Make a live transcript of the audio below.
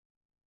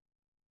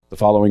The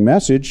following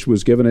message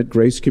was given at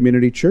Grace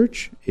Community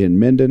Church in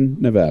Minden,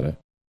 Nevada.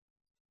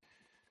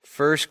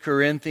 1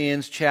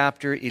 Corinthians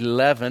chapter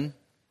 11.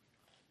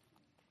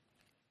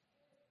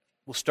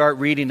 We'll start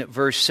reading at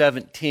verse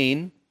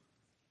 17.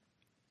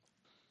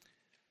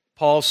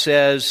 Paul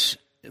says,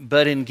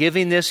 "But in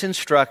giving this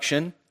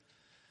instruction,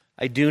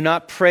 I do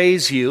not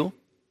praise you,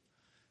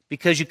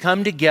 because you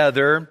come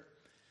together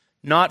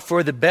not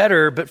for the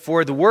better, but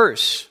for the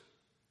worse.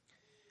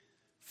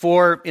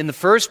 For in the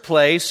first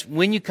place,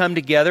 when you come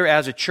together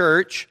as a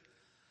church,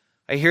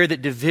 I hear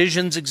that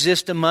divisions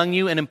exist among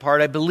you, and in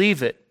part I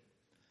believe it.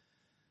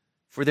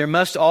 For there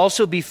must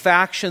also be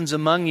factions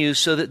among you,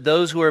 so that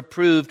those who are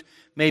approved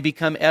may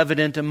become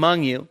evident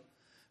among you.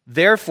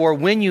 Therefore,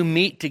 when you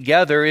meet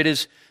together, it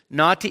is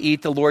not to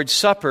eat the Lord's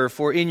Supper,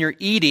 for in your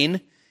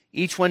eating,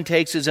 each one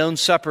takes his own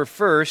supper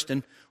first,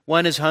 and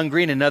one is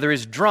hungry and another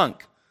is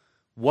drunk.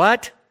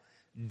 What?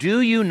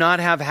 Do you not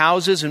have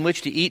houses in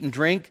which to eat and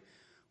drink?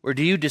 Or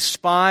do you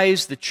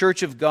despise the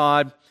church of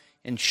God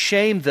and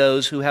shame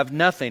those who have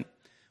nothing?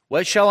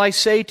 What shall I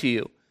say to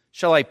you?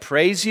 Shall I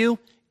praise you?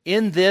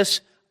 In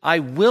this I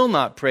will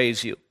not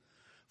praise you.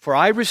 For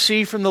I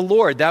received from the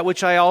Lord that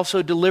which I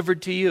also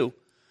delivered to you,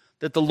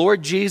 that the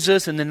Lord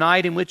Jesus, in the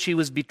night in which he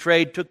was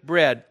betrayed, took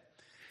bread.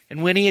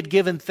 And when he had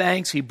given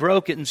thanks, he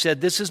broke it and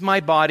said, 'This is my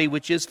body,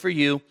 which is for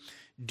you.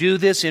 Do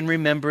this in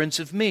remembrance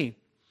of me.'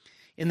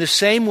 In the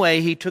same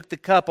way, he took the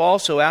cup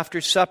also after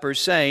supper,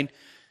 saying,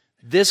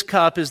 'This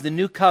cup is the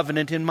new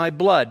covenant in my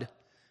blood.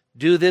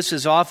 Do this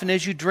as often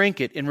as you drink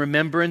it in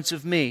remembrance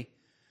of me.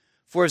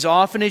 For as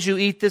often as you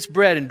eat this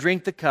bread and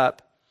drink the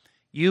cup,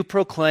 you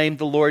proclaim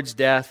the Lord's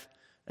death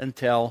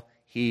until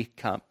he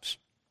comes.'"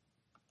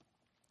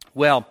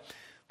 Well,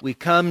 we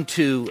come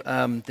to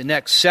the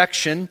next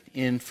section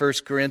in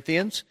 1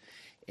 Corinthians,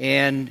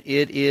 and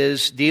it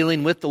is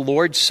dealing with the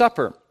Lord's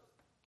Supper.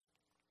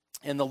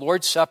 And the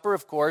Lord's Supper,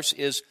 of course,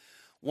 is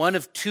one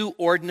of two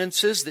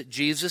ordinances that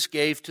Jesus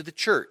gave to the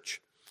church.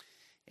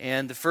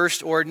 And the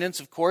first ordinance,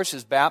 of course,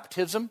 is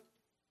baptism.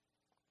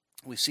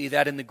 We see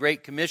that in the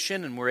Great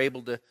Commission, and we're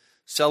able to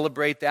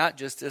celebrate that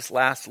just this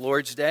last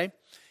Lord's Day.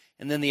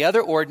 And then the other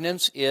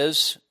ordinance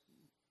is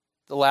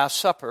the Last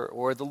Supper,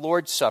 or the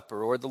Lord's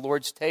Supper, or the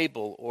Lord's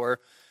Table, or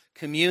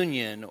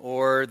communion,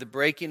 or the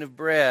breaking of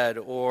bread,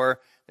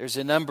 or there's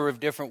a number of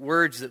different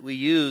words that we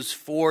use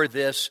for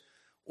this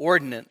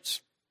ordinance.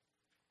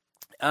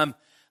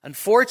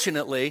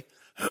 Unfortunately,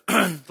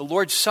 the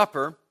Lord's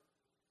Supper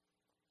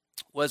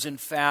was in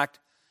fact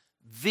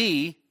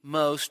the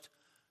most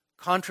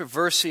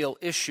controversial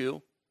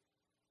issue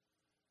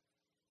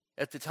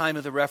at the time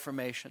of the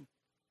Reformation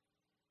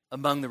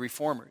among the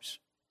Reformers.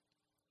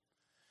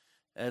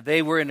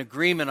 They were in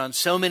agreement on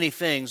so many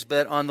things,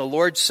 but on the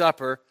Lord's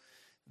Supper,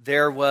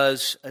 there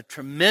was a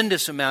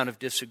tremendous amount of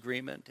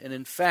disagreement, and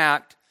in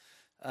fact,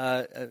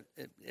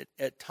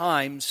 at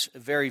times, a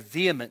very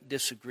vehement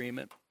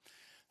disagreement.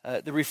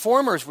 The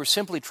Reformers were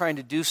simply trying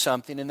to do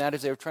something, and that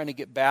is they were trying to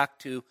get back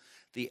to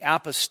the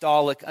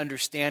apostolic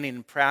understanding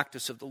and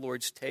practice of the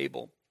Lord's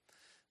table.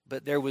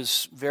 But there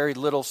was very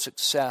little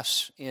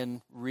success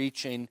in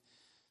reaching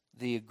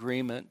the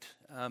agreement.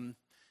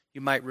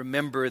 You might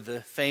remember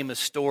the famous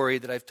story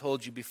that I've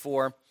told you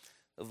before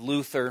of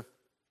Luther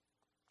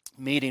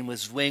meeting with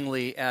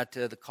Zwingli at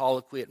the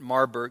colloquy at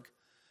Marburg.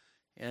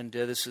 And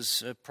this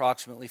is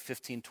approximately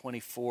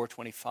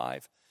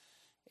 1524-25.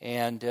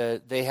 And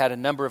they had a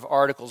number of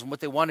articles. And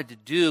what they wanted to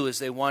do is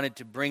they wanted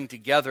to bring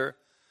together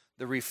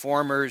the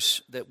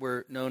reformers that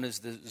were known as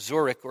the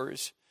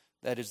Zurichers,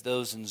 that is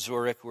those in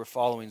Zurich who were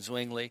following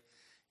Zwingli,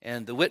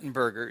 and the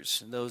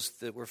Wittenbergers, and those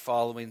that were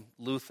following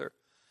Luther.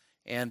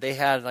 And they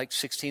had like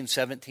 16,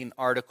 17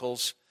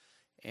 articles,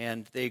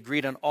 and they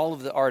agreed on all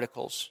of the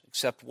articles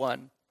except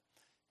one,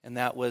 and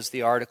that was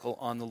the article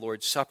on the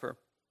Lord's Supper.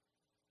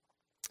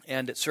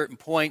 And at certain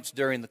points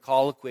during the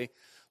colloquy,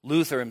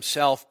 Luther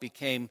himself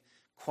became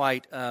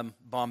quite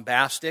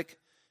bombastic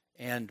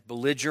and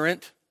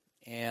belligerent,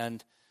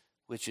 and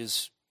which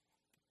is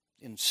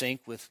in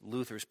sync with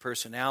Luther's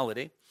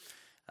personality.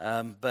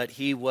 But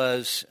he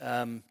was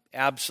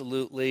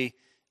absolutely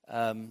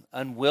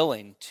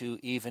unwilling to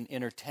even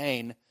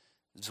entertain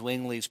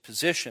Zwingli's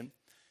position,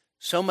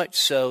 so much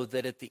so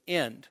that at the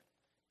end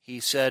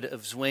he said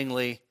of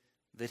Zwingli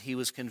that he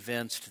was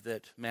convinced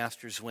that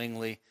Master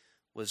Zwingli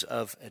was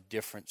of a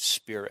different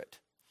spirit.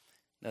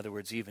 In other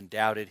words, even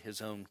doubted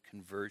his own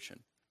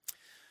conversion.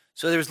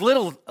 So there's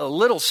a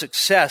little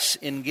success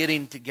in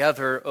getting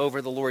together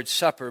over the Lord's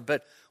Supper,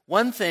 but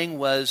one thing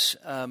was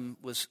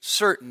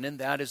certain, and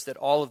that is that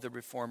all of the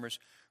reformers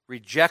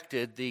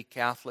rejected the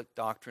Catholic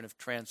doctrine of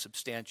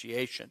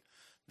transubstantiation.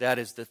 That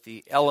is, that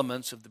the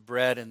elements of the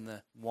bread and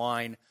the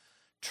wine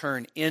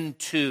turn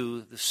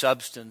into the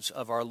substance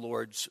of our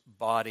Lord's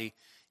body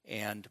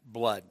and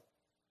blood.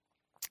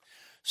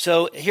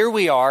 So here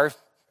we are,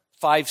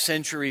 5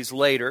 centuries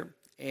later,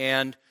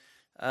 and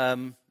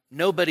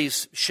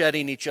nobody's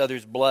shedding each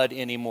other's blood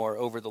anymore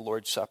over the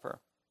Lord's Supper.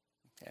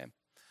 Okay.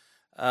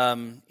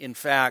 In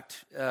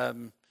fact,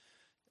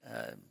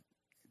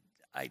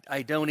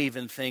 I don't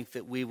even think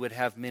that we would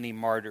have many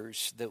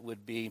martyrs that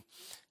would be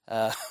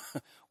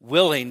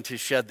willing to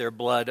shed their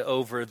blood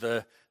over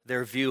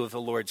their view of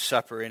the Lord's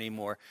Supper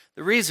anymore.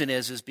 The reason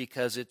is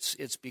because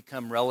it's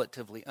become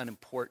relatively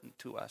unimportant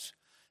to us.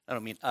 I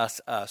don't mean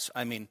us,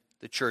 I mean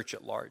the church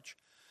at large.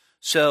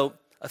 So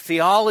a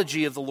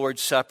theology of the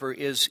Lord's Supper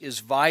is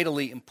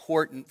vitally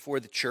important for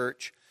the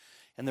church.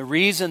 And the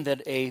reason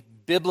that a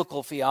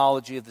biblical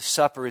theology of the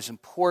supper is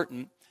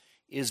important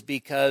is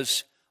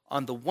because,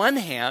 on the one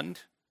hand,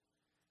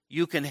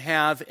 you can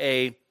have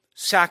a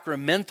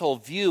sacramental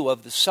view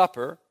of the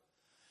supper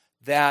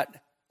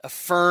that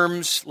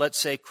affirms, let's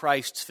say,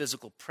 Christ's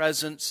physical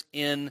presence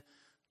in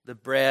the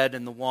bread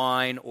and the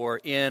wine, or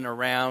in,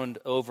 around,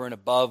 over, and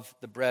above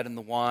the bread and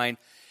the wine.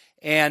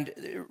 And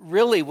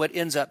really what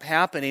ends up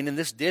happening, and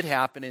this did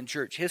happen in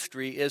church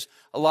history, is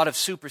a lot of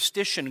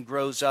superstition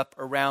grows up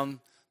around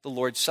the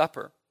Lord's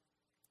Supper.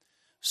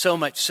 So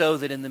much so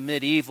that in the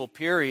medieval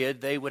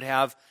period, they would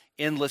have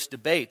endless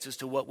debates as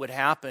to what would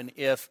happen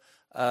if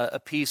a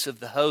piece of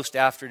the host,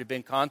 after it had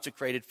been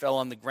consecrated, fell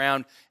on the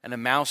ground and a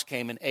mouse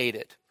came and ate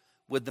it.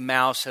 Would the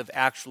mouse have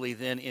actually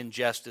then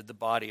ingested the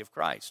body of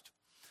Christ?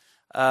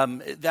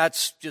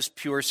 That's just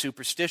pure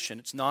superstition.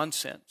 It's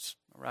nonsense,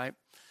 right?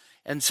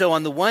 And so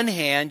on the one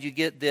hand, you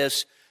get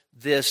this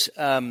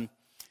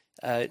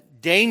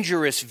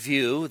dangerous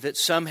view that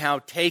somehow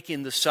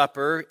taking the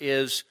supper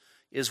is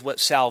what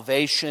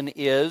salvation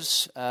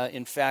is.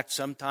 In fact,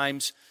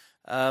 sometimes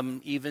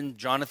even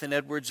Jonathan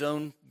Edwards'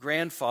 own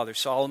grandfather,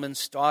 Solomon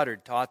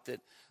Stoddard, taught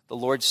that the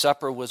Lord's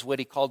Supper was what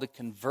he called a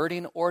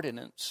converting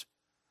ordinance.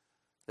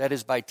 That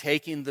is, by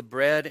taking the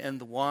bread and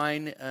the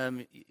wine,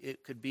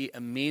 it could be a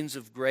means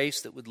of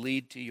grace that would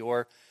lead to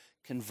your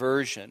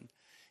conversion.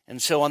 And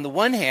so on the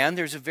one hand,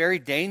 there's a very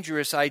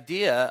dangerous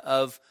idea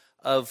of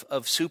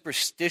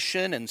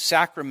superstition and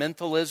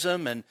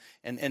sacramentalism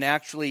and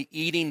actually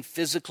eating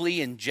physically,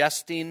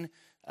 ingesting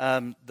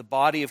the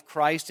body of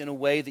Christ in a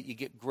way that you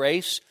get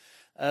grace.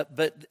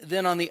 But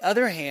then on the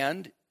other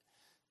hand,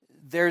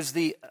 there's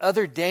the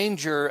other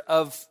danger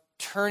of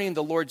turning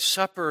the Lord's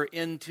Supper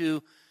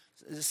into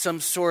some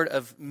sort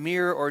of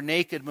mere or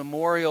naked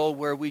memorial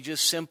where we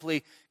just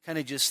simply kind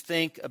of just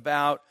think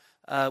about,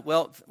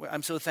 well,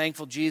 I'm so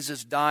thankful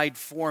Jesus died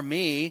for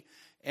me.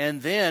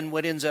 And then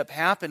what ends up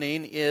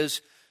happening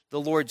is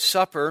the Lord's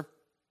Supper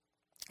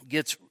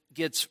gets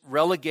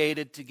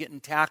relegated to getting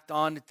tacked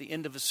on at the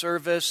end of a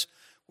service,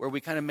 where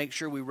we kind of make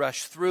sure we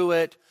rush through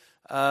it.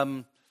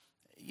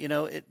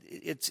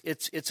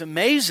 It's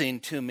amazing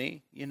to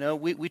me.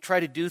 We try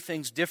to do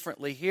things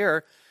differently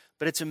here,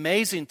 but it's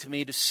amazing to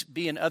me to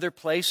be in other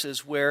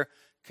places where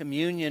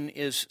communion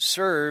is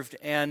served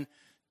and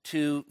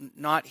to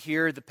not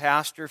hear the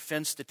pastor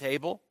fence the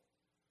table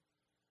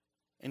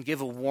and give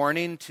a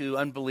warning to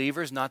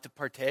unbelievers not to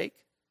partake.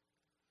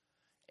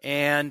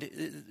 And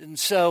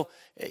so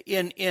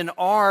in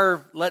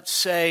our, let's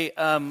say,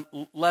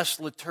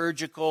 less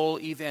liturgical,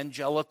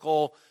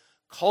 evangelical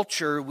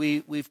culture,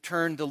 we've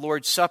turned the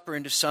Lord's Supper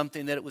into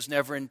something that it was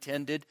never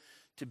intended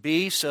to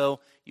be. So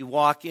you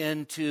walk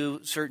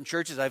into certain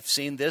churches, I've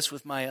seen this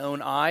with my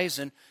own eyes,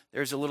 and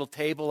there's a little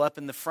table up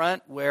in the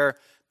front where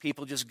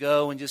people just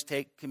go and just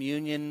take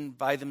communion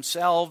by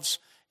themselves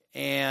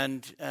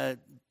and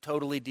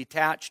totally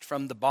detached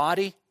from the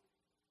body.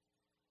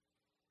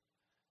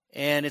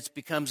 And it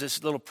becomes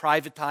this little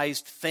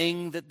privatized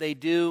thing that they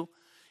do.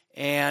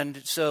 And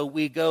so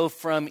we go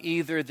from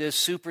either this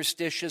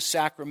superstitious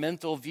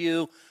sacramental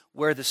view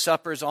where the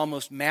supper is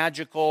almost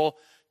magical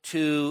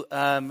to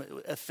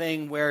a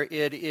thing where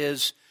it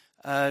is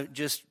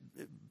just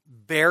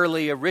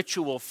barely a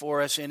ritual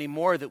for us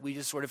anymore that we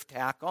just sort of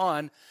tack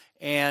on.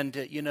 And,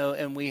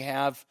 and we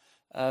have,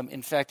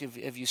 in fact,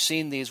 have you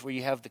seen these where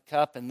you have the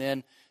cup and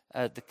then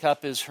the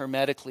cup is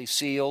hermetically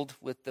sealed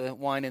with the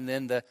wine, and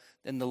then the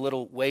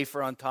little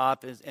wafer on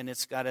top and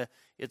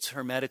it's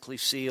hermetically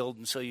sealed,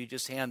 and so you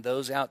just hand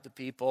those out to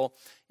people,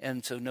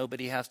 and so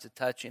nobody has to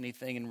touch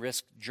anything and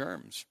risk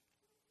germs.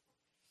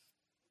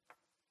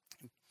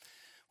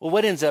 Well,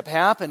 what ends up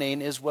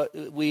happening is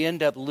we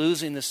end up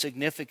losing the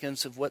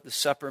significance of what the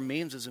supper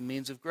means as a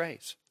means of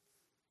grace.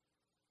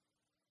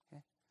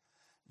 Okay?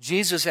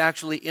 Jesus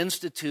actually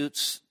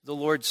institutes the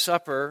Lord's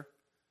Supper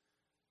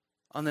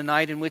on the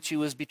night in which he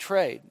was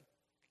betrayed.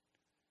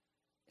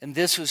 And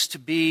this was to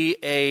be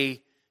a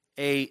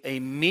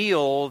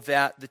meal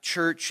that the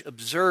church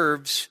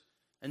observes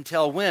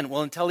until when?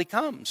 Well, until he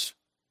comes.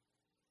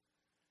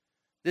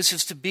 This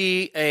is to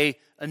be a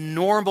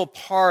normal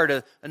part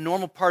of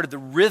the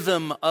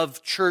rhythm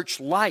of church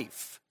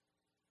life.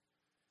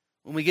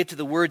 When we get to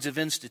the words of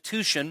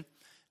institution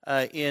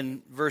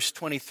in verse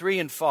 23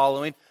 and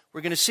following,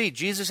 we're going to see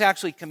Jesus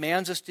actually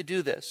commands us to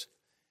do this.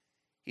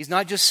 He's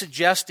not just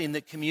suggesting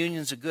that communion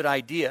is a good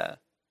idea.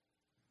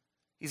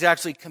 He's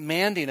actually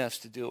commanding us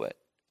to do it.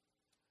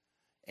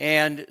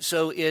 And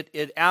so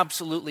it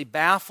absolutely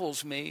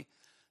baffles me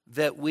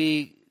that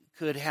we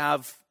could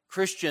have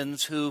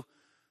Christians who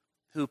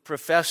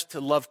profess to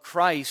love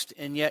Christ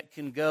and yet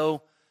can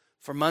go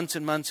for months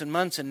and months and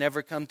months and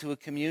never come to a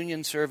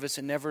communion service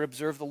and never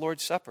observe the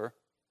Lord's Supper,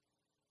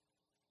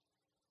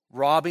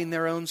 robbing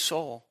their own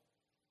soul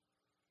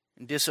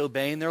and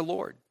disobeying their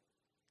Lord.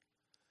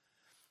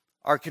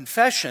 Our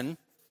confession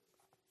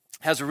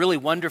has a really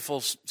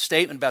wonderful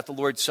statement about the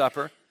Lord's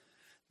Supper.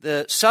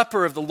 The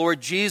supper of the Lord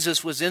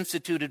Jesus was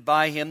instituted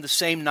by him the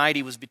same night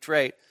he was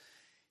betrayed.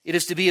 It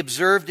is to be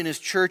observed in his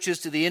churches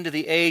to the end of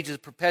the age as a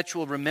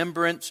perpetual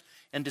remembrance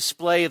and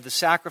display of the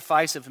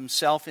sacrifice of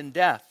himself in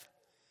death.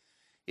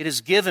 It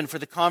is given for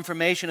the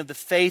confirmation of the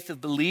faith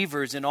of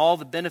believers in all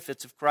the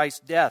benefits of Christ's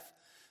death,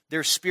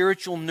 their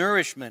spiritual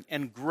nourishment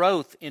and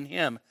growth in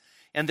him,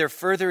 and their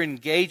further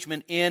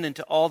engagement in and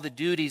to all the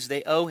duties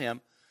they owe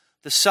him.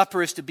 The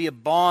supper is to be a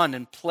bond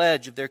and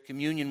pledge of their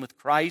communion with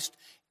Christ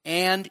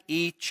and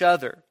each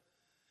other.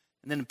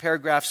 And then in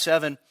paragraph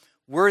 7,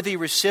 worthy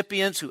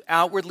recipients who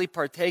outwardly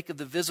partake of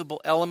the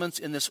visible elements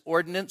in this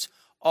ordinance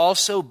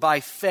also by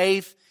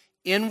faith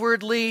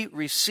inwardly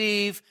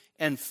receive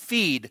and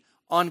feed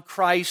on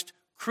Christ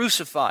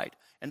crucified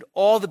and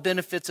all the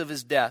benefits of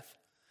his death.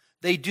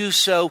 They do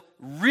so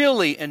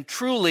really and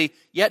truly,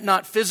 yet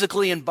not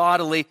physically and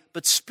bodily,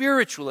 but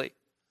spiritually.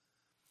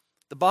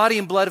 The body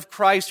and blood of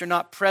Christ are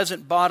not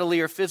present bodily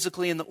or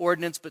physically in the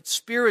ordinance, but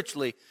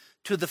spiritually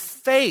to the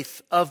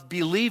faith of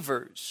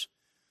believers,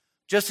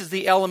 just as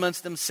the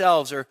elements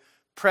themselves are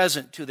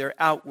present to their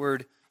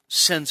outward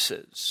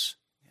senses.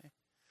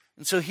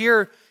 And so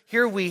here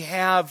we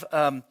have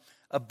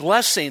a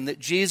blessing that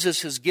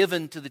Jesus has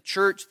given to the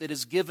church that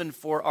is given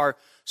for our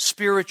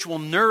spiritual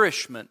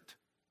nourishment.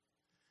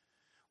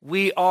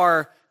 We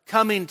are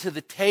coming to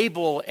the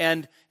table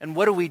and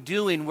what are we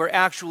doing? We're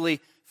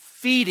actually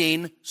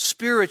feeding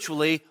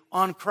spiritually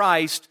on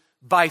Christ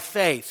by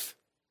faith.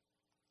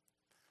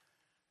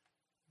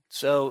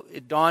 So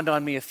it dawned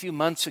on me a few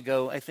months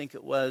ago, I think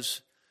it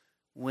was,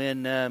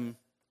 when,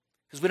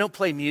 because we don't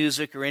play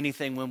music or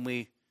anything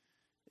when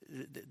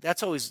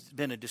that's always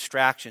been a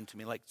distraction to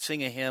me, like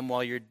sing a hymn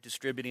while you're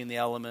distributing the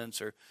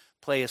elements or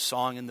play a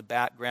song in the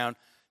background.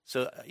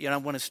 So, I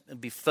want to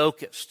be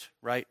focused,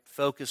 right?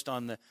 Focused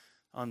on the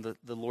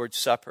Lord's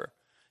Supper.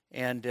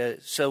 And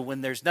so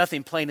when there's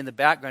nothing playing in the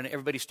background,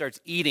 everybody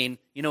starts eating.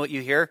 You know what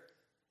you hear?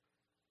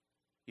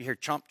 You hear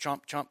chomp,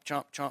 chomp, chomp,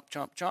 chomp, chomp,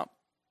 chomp, chomp,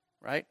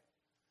 right?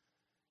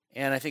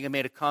 And I think I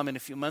made a comment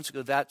a few months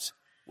ago.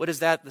 What is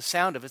that the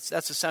sound of?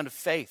 That's the sound of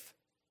faith.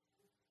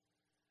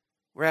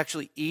 We're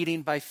actually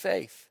eating by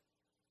faith.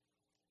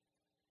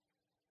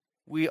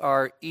 We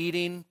are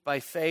eating by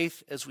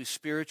faith as we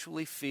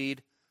spiritually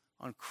feed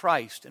on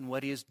Christ and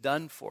what he has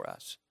done for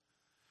us.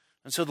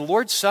 And so the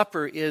Lord's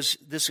Supper is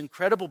this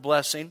incredible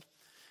blessing.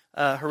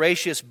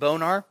 Horatius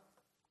Bonar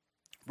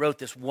wrote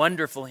this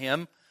wonderful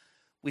hymn.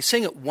 We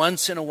sing it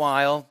once in a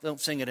while, don't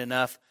sing it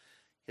enough.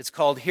 It's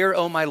called, Here,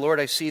 O my Lord,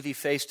 I See Thee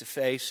Face to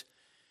Face.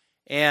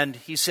 And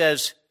he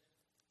says,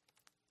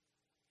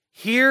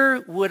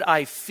 Here would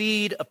I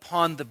feed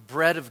upon the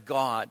bread of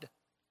God.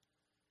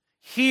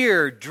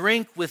 Here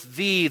drink with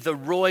thee the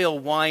royal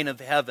wine of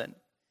heaven.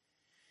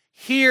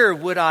 Here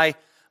would I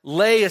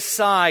lay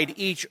aside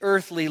each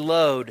earthly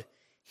load.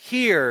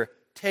 Here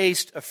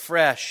taste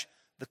afresh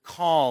the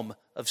calm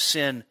of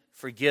sin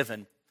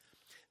forgiven.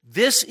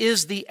 This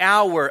is the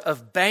hour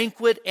of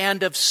banquet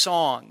and of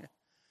song.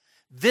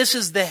 This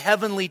is the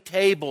heavenly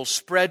table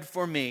spread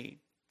for me.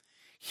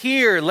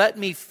 Here let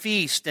me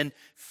feast, and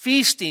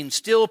feasting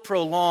still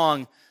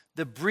prolong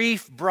the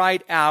brief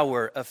bright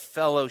hour of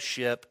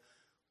fellowship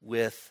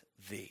with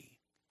thee.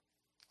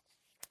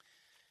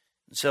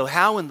 And so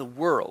how in the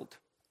world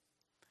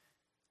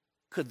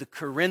could the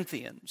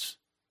Corinthians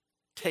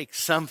take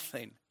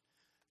something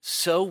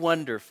so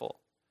wonderful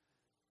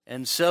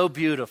and so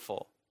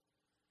beautiful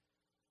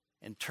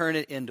and turn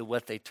it into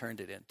what they turned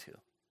it into?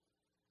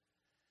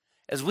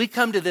 As we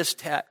come to this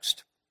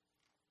text,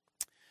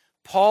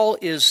 Paul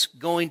is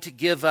going to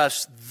give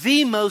us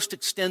the most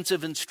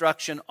extensive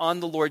instruction on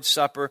the Lord's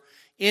Supper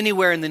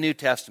anywhere in the New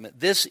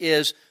Testament. This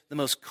is the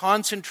most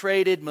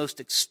concentrated, most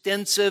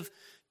extensive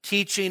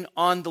teaching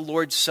on the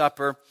Lord's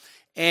Supper.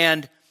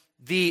 And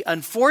the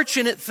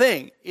unfortunate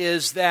thing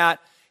is that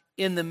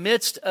in the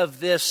midst of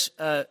this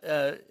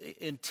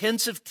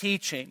intensive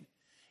teaching,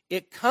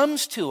 it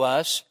comes to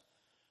us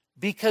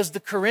because the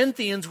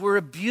Corinthians were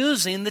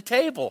abusing the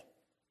table.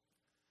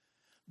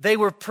 They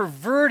were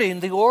perverting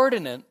the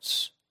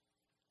ordinance.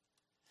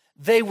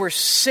 They were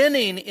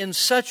sinning in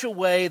such a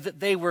way that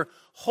they were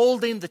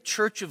holding the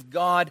church of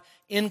God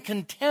in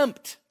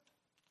contempt.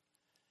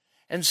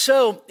 And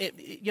so,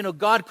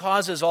 God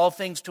causes all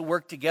things to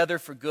work together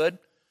for good.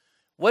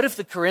 What if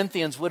the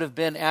Corinthians would have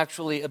been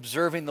actually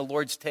observing the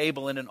Lord's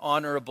table in an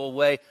honorable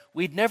way?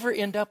 We'd never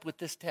end up with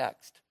this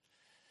text.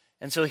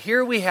 And so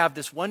here we have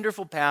this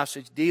wonderful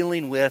passage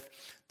dealing with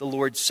the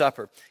Lord's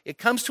Supper. It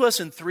comes to us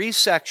in 3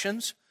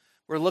 sections.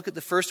 We're going to look at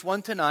the first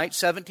one tonight,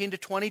 17 to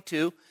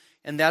 22,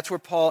 and that's where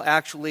Paul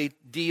actually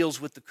deals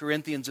with the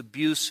Corinthians'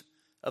 abuse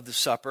of the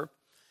supper.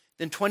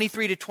 Then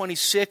 23 to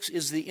 26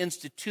 is the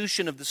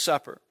institution of the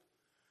supper.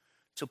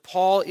 So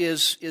Paul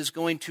is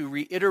going to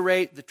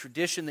reiterate the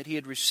tradition that he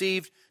had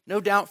received,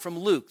 no doubt from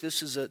Luke.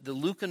 This is the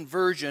Lucan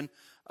version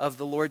of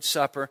the Lord's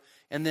Supper.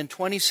 And then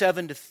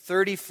 27 to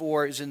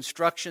 34 is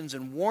instructions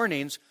and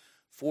warnings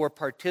for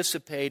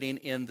participating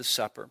in the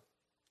supper.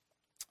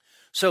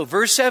 So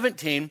verse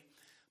 17,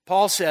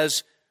 Paul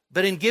says,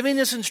 "But in giving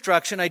this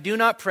instruction, I do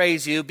not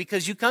praise you,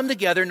 because you come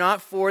together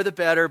not for the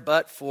better,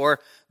 but for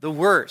the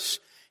worse."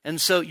 And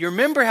so you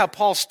remember how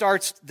Paul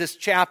starts this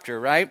chapter,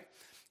 right?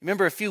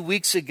 Remember a few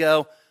weeks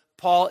ago,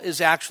 Paul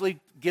is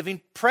actually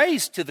giving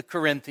praise to the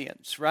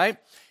Corinthians, right?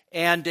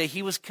 And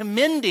he was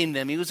commending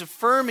them, he was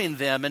affirming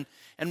them,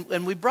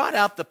 and we brought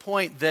out the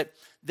point that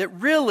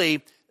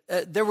really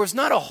there was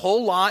not a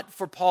whole lot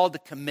for Paul to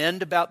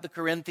commend about the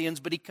Corinthians,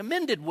 but he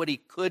commended what he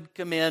could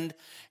commend,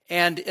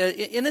 and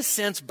in a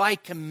sense, by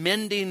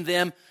commending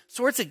them,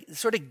 sort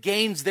of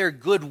gains their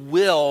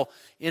goodwill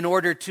in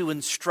order to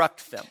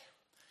instruct them.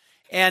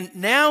 And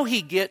now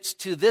he gets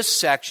to this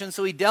section.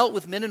 So he dealt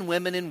with men and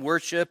women in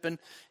worship and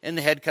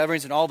the head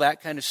coverings and all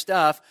that kind of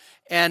stuff.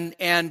 And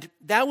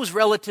that was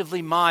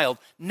relatively mild.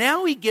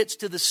 Now he gets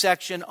to the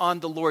section on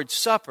the Lord's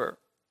Supper.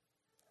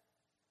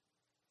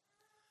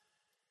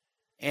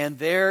 And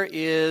there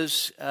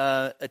is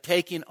a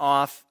taking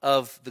off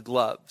of the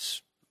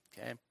gloves.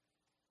 Okay.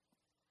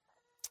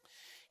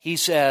 He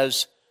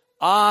says,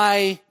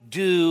 "I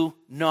do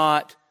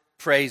not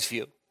praise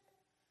you."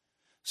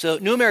 So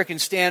New American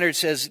Standard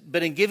says,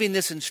 "But in giving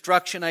this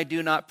instruction, I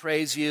do not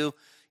praise you."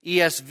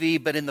 ESV,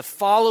 "But in the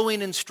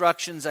following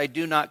instructions, I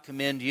do not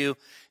commend you."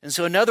 And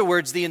so in other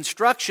words, the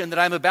instruction that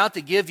I'm about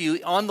to give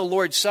you on the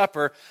Lord's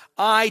Supper,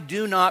 I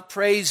do not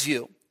praise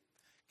you.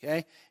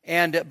 Okay?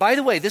 And by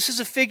the way, this is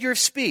a figure of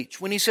speech.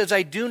 When he says,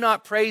 "I do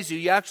not praise you,"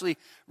 you actually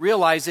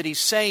realize that he's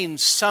saying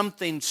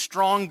something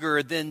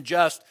stronger than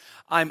just,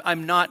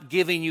 I'm not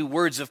giving you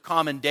words of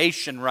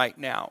commendation right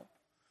now.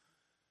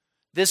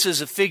 This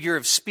is a figure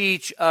of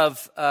speech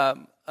of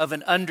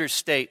an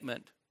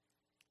understatement.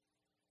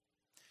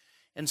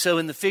 And so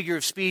in the figure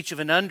of speech of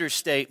an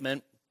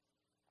understatement,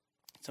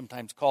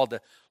 sometimes called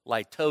a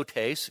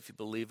litotes, if you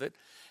believe it,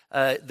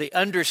 the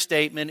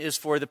understatement is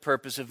for the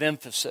purpose of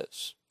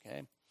emphasis.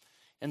 Okay?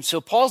 And so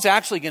Paul's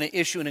actually going to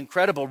issue an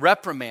incredible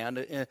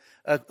reprimand,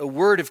 a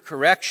word of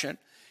correction.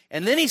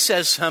 And then he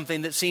says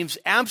something that seems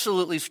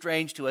absolutely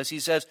strange to us. He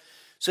says,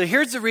 "So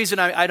here's the reason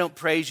I don't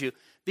praise you.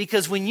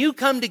 Because when you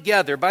come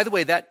together," by the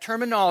way, that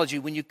terminology,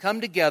 when you come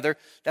together,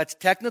 that's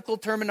technical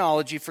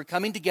terminology for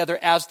coming together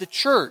as the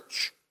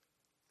church.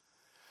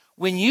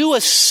 When you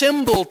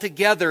assemble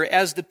together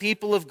as the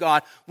people of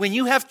God, when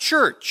you have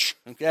church,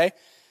 okay?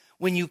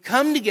 When you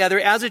come together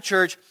as a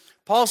church,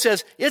 Paul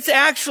says, it's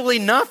actually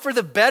not for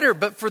the better,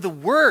 but for the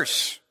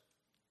worse.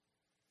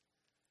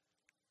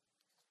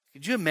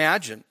 Could you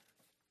imagine?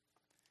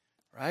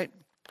 Right?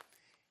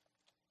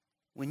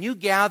 When you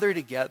gather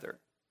together,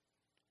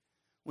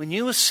 when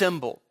you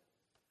assemble,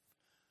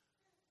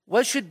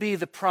 what should be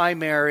the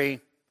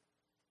primary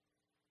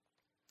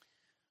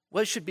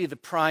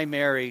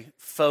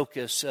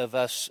focus of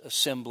us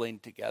assembling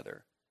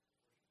together?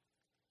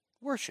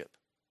 Worship.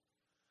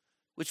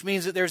 Which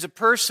means that there's a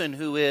person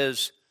who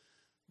is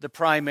the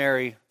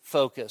primary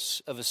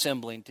focus of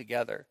assembling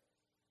together,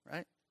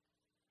 right?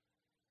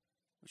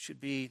 It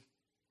should be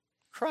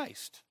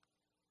Christ.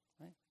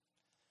 Right?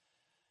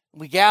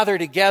 We gather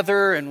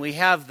together and we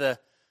have the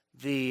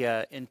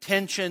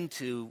intention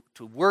to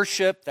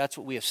worship. That's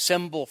what we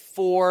assemble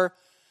for.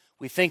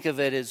 We think of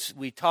it as,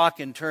 we talk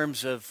in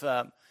terms of,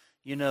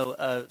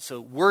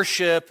 so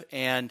worship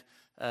and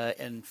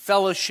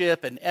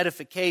fellowship and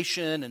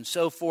edification and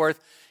so forth.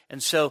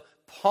 And so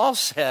Paul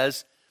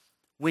says,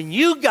 when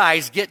you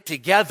guys get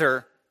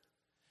together,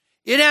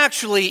 it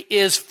actually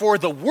is for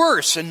the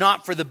worse and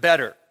not for the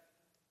better.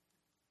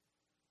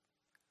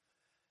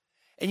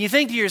 And you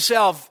think to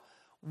yourself,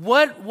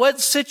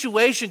 what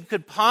situation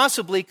could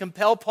possibly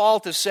compel Paul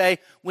to say,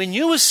 when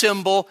you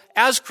assemble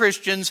as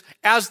Christians,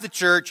 as the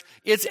church,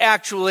 it's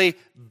actually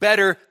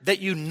better that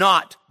you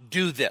not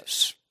do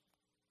this?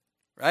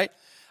 Right?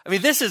 I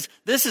mean, this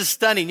is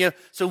stunning.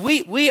 So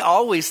we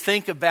always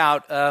think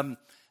about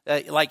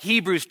like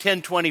Hebrews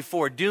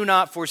 10:24, "Do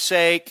not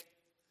forsake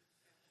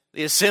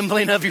the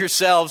assembling of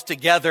yourselves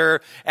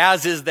together,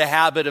 as is the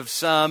habit of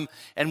some."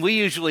 And we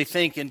usually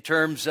think in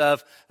terms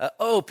of,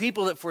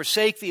 people that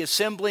forsake the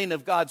assembling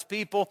of God's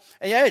people.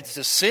 And yeah, it's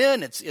a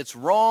sin, it's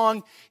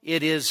wrong,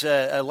 it is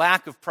a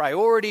lack of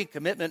priority,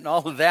 commitment, and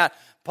all of that.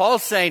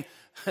 Paul's saying,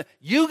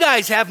 you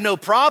guys have no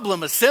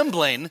problem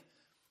assembling,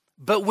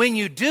 but when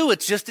you do,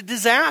 it's just a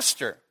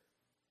disaster.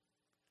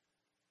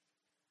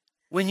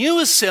 When you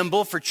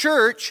assemble for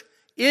church,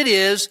 it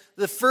is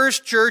the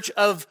first church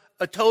of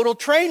a total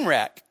train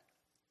wreck.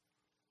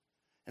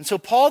 And so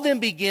Paul then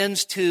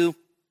begins to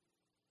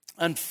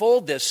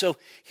unfold this. So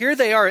here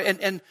they are.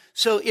 And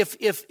so if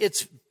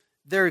it's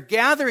their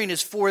gathering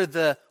is for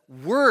the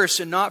worse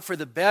and not for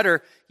the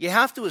better, you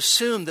have to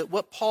assume that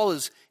what Paul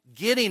is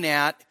getting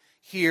at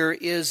here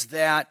is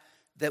that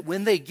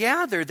when they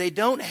gather, they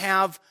don't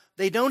have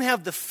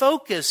the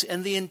focus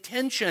and the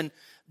intention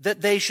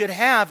that they should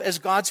have as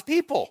God's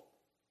people.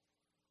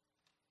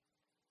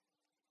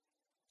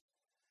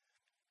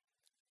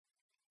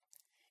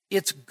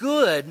 It's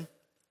good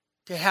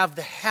to have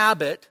the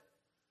habit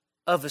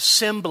of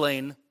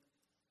assembling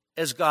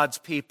as God's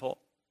people.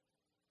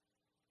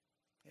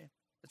 Okay?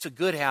 It's a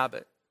good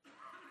habit,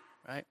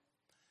 right?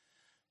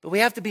 But we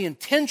have to be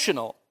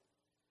intentional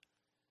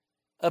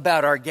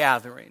about our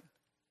gathering.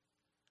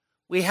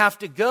 We have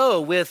to go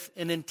with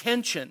an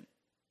intention.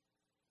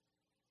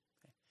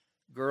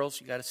 Girls,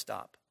 you got to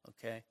stop,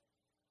 okay?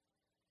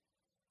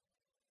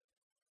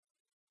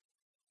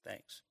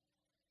 Thanks.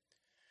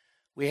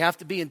 We have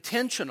to be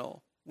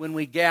intentional when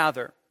we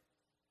gather.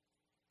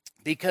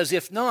 Because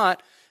if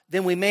not,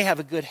 then we may have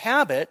a good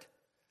habit,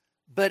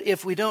 but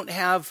if we don't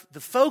have the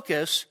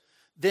focus,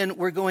 then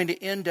we're going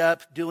to end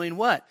up doing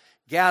what?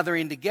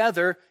 Gathering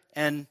together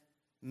and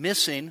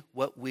missing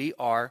what we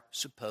are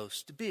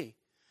supposed to be.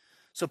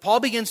 So Paul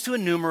begins to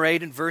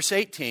enumerate in verse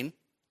 18.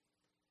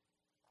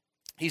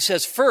 He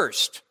says,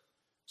 first,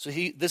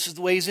 this is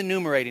the way he's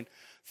enumerating.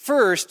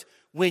 First,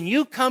 when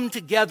you come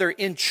together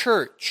in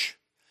church,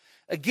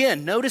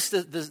 again, notice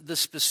the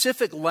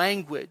specific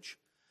language.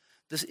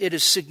 It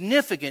is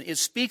significant. It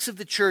speaks of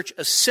the church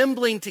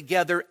assembling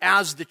together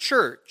as the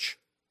church.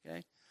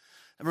 Okay?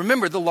 And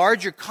remember, the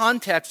larger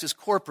context is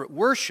corporate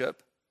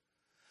worship.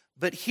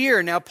 But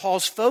here, now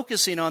Paul's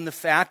focusing on the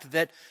fact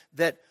that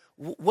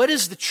what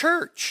is the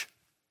church?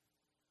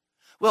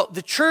 Well,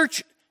 the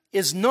church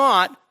is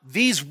not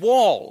these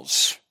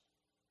walls.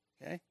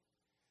 Okay?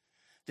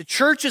 The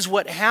church is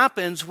what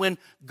happens when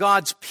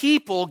God's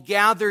people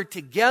gather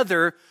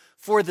together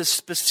for the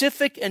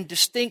specific and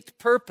distinct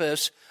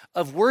purpose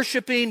of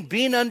worshiping,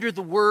 being under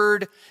the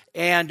Word,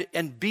 and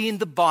being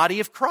the body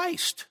of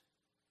Christ.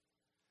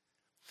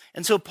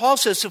 And so Paul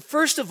says, so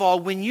first of all,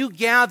 when you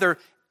gather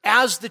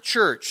as the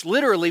church,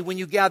 literally when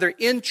you gather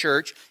in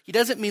church, he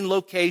doesn't mean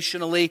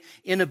locationally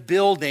in a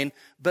building,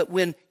 but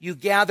when you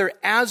gather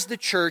as the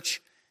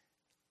church,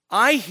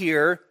 I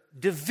hear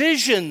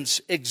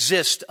divisions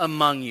exist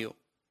among you.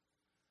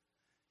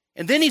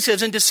 And then he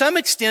says, and to some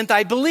extent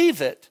I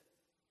believe it.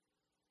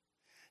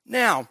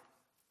 Now,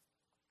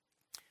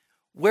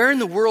 where in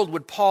the world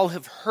would Paul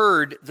have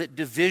heard that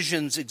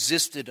divisions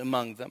existed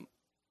among them?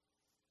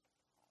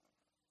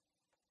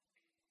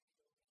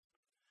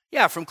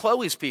 Yeah, from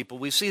Chloe's people.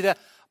 We see that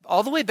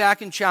all the way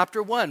back in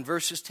chapter 1,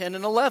 verses 10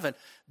 and 11.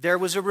 There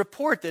was a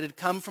report that had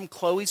come from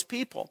Chloe's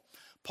people.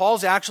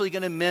 Paul's actually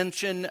going to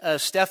mention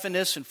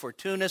Stephanus and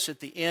Fortunus at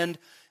the end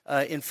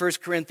in 1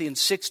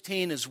 Corinthians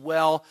 16 as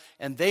well,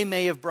 and they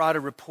may have brought a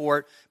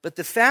report. But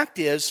the fact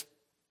is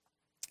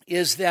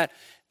that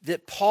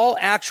Paul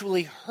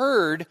actually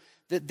heard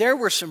that there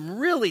were some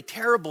really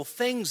terrible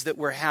things that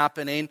were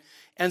happening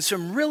and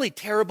some really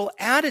terrible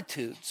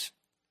attitudes.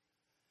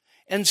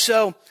 And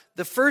so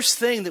the first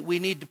thing that we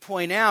need to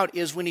point out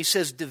is when he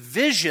says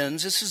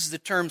divisions, this is the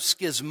term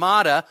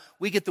schismata.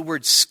 We get the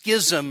word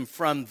schism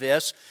from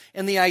this,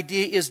 and the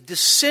idea is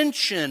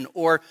dissension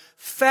or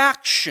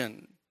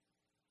faction.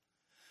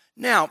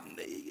 Now,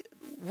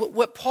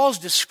 what Paul's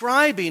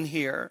describing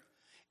here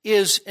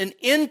is an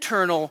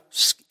internal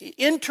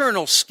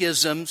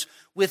schisms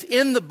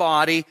within the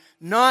body,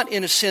 not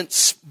in a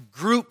sense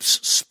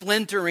groups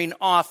splintering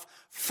off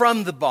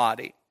from the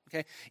body.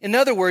 Okay? In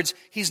other words,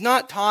 he's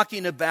not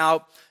talking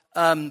about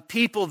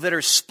people that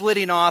are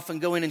splitting off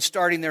and going and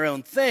starting their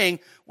own thing.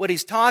 What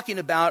he's talking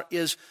about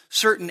is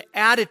certain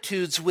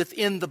attitudes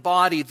within the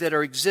body that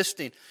are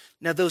existing.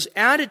 Now, those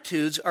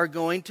attitudes are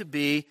going to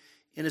be,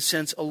 in a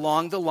sense,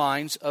 along the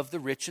lines of the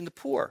rich and the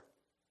poor.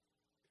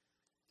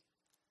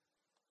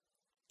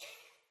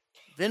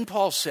 Then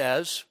Paul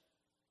says,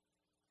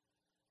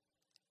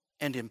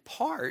 and in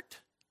part,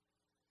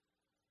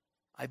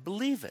 I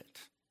believe it.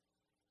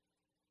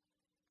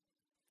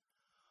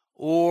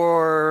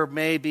 Or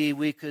maybe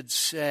we could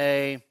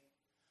say,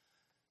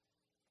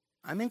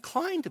 I'm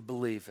inclined to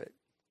believe it.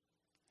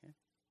 Okay.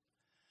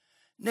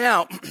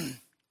 Now,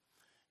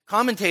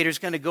 commentators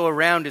going to go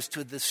around as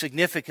to the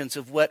significance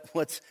of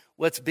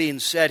what's being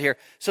said here.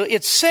 So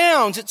it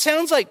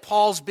sounds like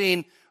Paul's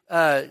being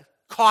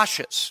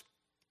cautious,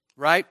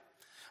 right?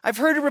 I've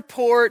heard a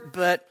report,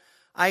 but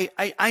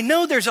I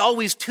know there's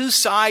always two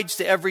sides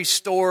to every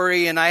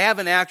story, and I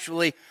haven't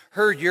actually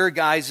heard your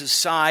guys'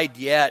 side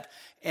yet.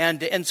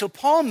 And so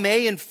Paul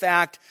may, in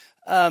fact,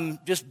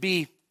 just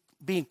be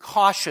being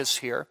cautious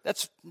here.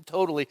 That's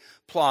totally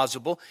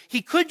plausible.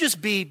 He could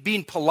just be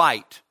being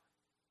polite.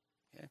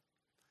 Okay.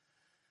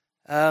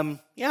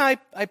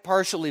 I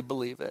partially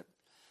believe it.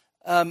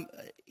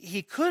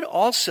 He could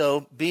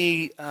also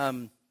be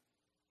being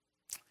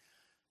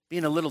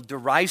a little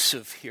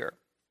derisive here.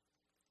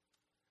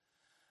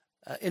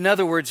 In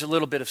other words, a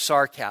little bit of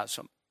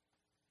sarcasm.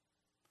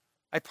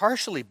 I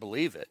partially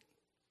believe it.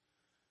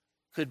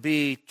 Could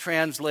be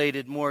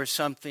translated more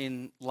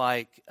something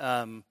like,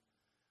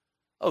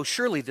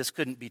 surely this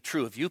couldn't be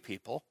true of you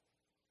people.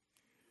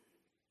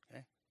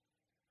 Okay.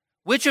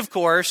 Which, of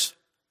course,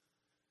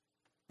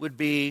 would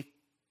be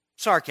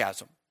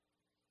sarcasm,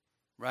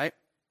 right?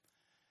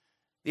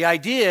 The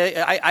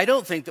idea, I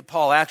don't think that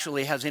Paul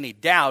actually has any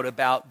doubt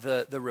about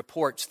the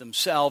reports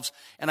themselves,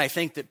 and I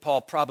think that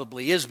Paul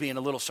probably is being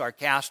a little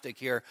sarcastic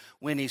here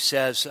when he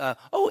says,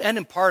 and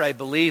in part I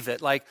believe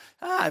it. Like,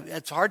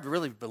 it's hard to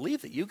really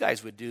believe that you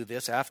guys would do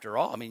this after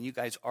all. I mean, you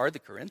guys are the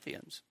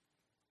Corinthians.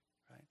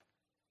 Right?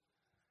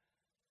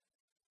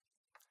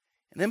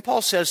 And then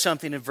Paul says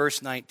something in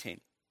verse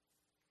 19.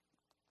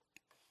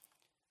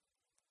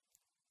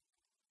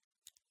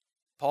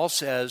 Paul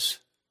says,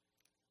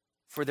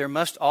 "For there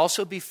must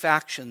also be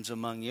factions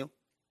among you,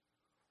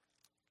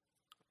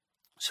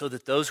 so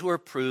that those who are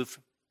approved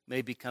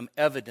may become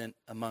evident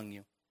among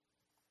you."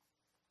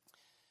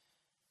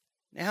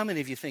 Now, how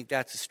many of you think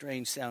that's a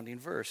strange sounding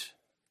verse?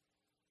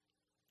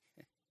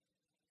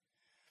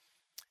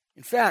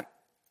 In fact,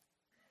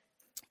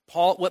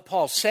 what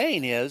Paul's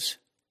saying is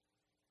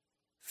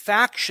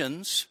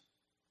factions,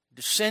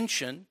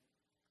 dissension,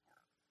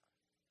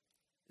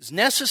 is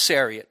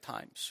necessary at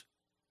times.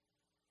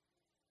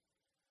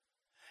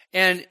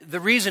 And the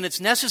reason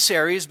it's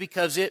necessary is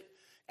because it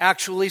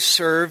actually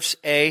serves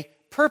a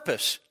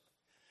purpose.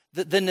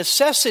 The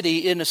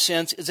necessity, in a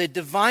sense, is a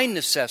divine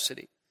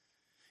necessity.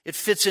 It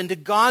fits into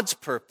God's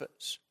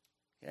purpose.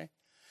 Okay?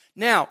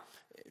 Now,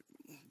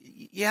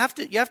 you have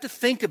to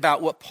think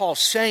about what Paul's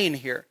saying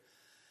here.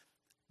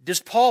 Does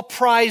Paul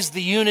prize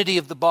the unity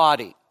of the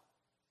body?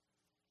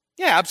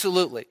 Yeah,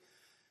 absolutely.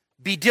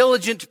 Be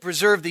diligent to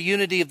preserve the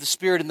unity of the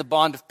Spirit in the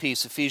bond of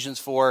peace, Ephesians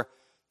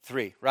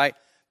 4:3, right?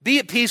 Be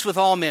at peace with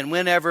all men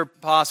whenever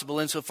possible,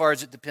 insofar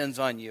as it depends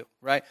on you,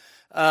 right?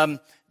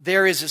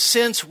 There is a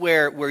sense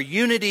where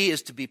unity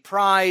is to be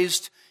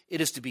prized,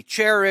 it is to be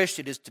cherished,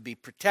 it is to be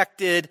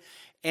protected,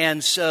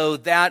 and so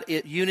that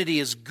unity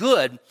is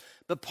good.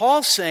 But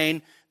Paul's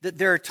saying that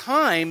there are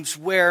times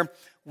where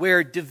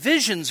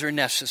divisions are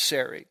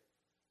necessary,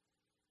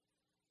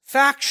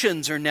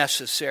 factions are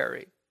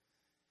necessary.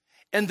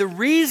 And the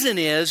reason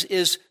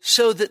is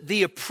so that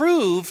the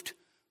approved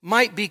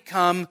might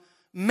become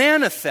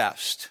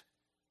manifest.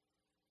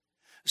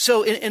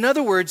 So, in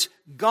other words,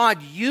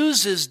 God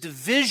uses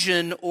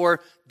division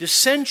or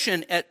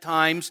dissension at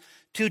times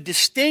to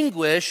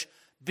distinguish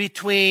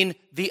between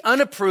the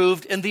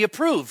unapproved and the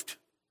approved.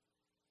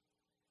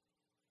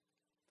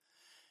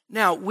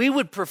 Now, we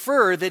would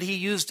prefer that he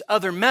used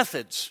other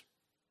methods.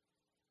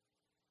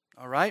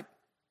 All right?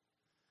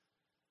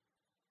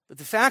 But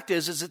the fact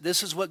is that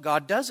this is what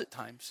God does at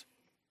times.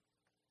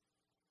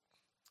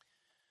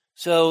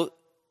 So,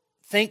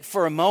 think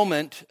for a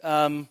moment,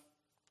 one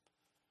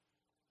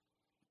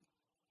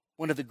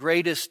of the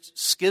greatest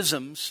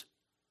schisms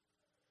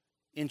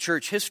in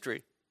church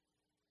history.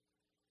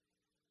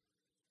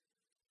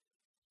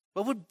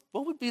 What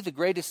would be the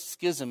greatest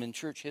schism in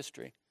church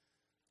history?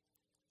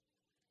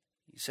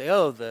 You say,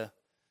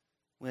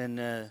 when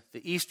the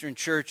Eastern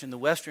Church and the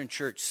Western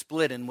Church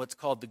split in what's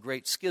called the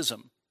Great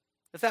Schism.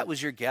 If that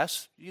was your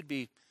guess, you'd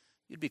be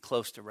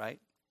close to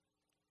right.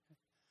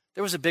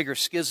 There was a bigger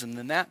schism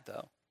than that,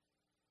 though.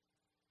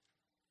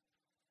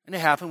 And it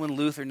happened when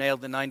Luther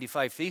nailed the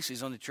 95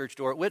 Theses on the church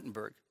door at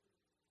Wittenberg.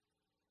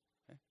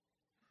 Okay.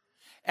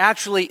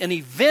 Actually, an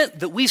event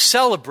that we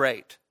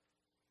celebrate.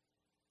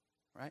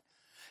 Right?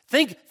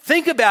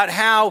 Think about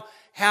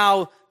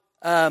how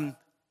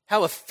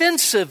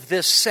offensive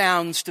this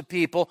sounds to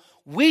people.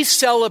 We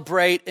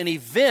celebrate an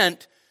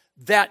event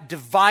that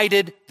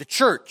divided the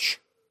church.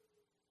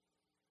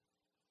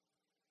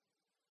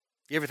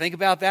 You ever think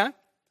about that?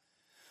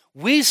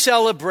 We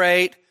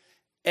celebrate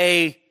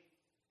a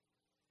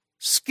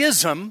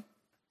schism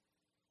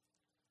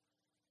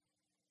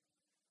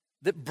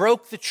that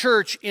broke the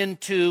church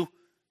into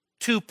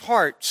two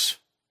parts.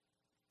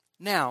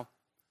 Now,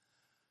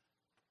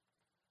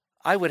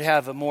 I would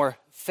have a more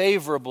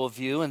favorable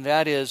view, and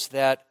that is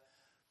that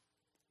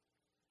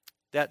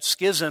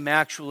schism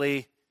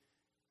actually,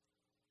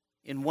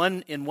 in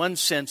one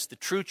sense, the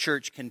true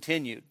church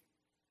continued.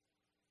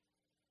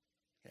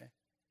 Okay?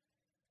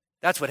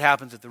 That's what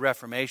happens at the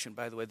Reformation,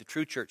 by the way. The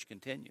true church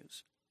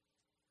continues.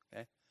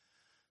 Okay?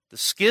 The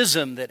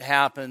schism that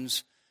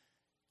happens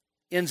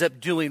ends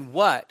up doing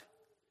what?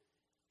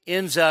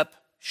 Ends up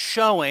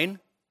showing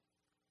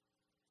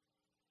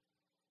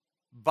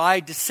by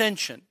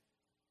dissension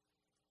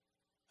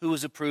who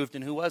was approved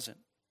and who wasn't.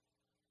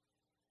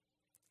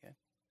 Okay?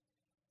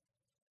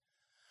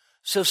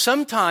 So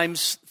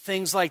sometimes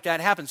things like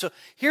that happen. So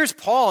here's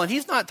Paul, and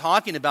he's not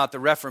talking about the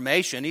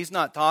Reformation. He's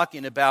not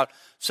talking about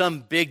some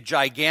big,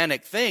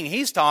 gigantic thing.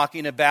 He's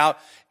talking about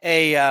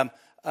a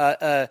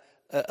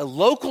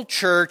local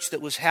church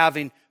that was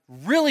having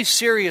really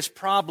serious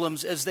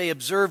problems as they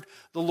observed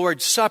the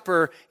Lord's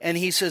Supper, and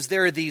he says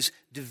there are these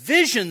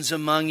divisions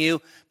among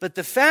you, but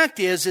the fact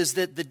is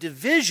that the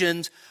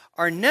divisions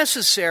are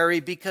necessary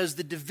because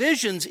the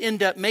divisions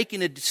end up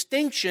making a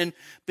distinction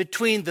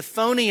between the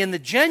phony and the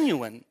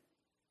genuine.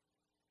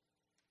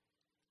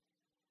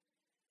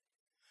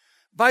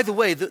 By the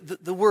way,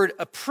 the word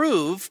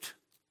approved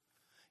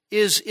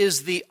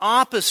is the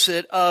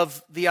opposite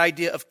of the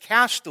idea of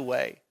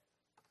castaway.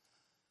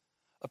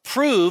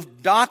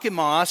 Approved,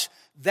 dokimos,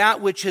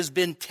 that which has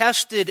been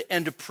tested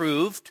and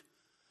approved,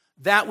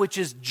 that which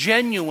is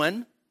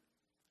genuine.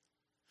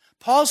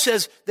 Paul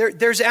says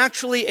there's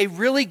actually a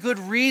really good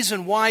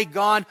reason why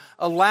God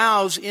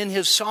allows in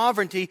His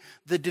sovereignty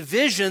the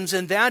divisions,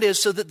 and that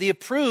is so that the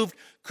approved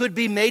could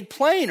be made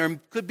plain or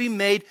could be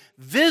made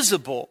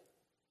visible.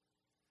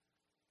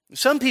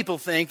 Some people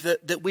think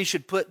that we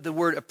should put the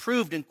word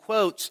approved in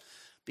quotes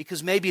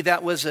because maybe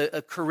that was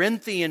a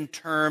Corinthian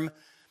term,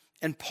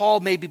 and Paul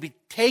maybe be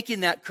taking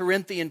that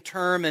Corinthian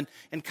term and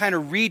kind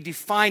of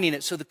redefining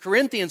it. So the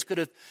Corinthians could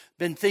have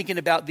been thinking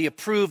about the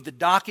approved, the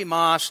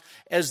dokimos,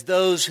 as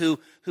those who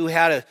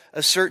had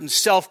a certain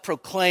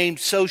self-proclaimed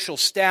social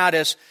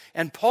status.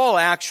 And Paul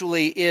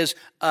actually is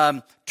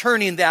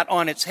turning that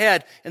on its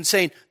head and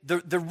saying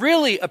the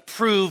really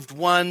approved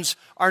ones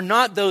are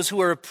not those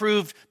who are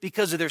approved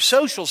because of their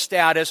social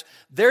status.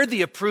 They're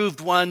the approved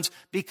ones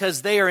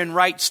because they are in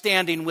right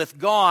standing with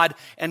God,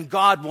 and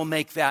God will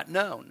make that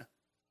known.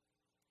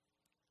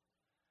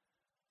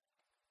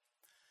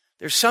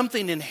 There's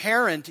something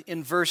inherent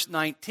in verse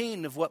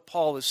 19 of what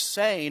Paul is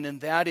saying,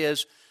 and that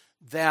is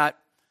that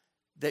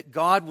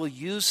God will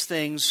use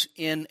things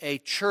in a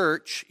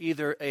church,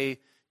 either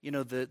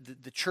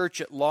the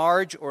church at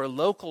large or a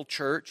local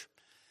church,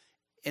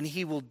 and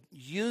He will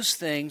use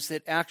things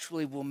that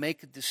actually will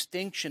make a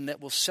distinction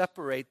that will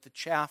separate the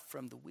chaff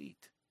from the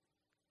wheat.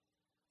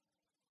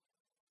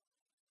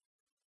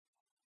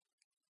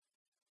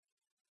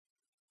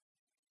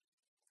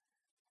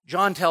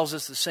 John tells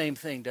us the same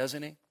thing,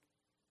 doesn't he?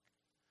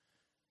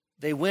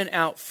 They went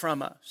out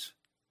from us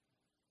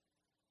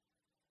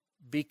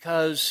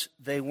because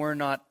they were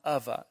not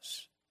of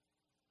us.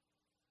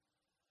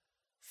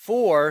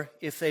 For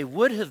if they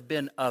would have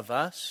been of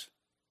us,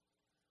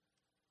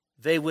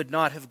 they would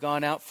not have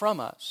gone out from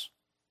us.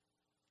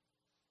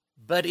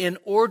 But in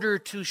order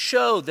to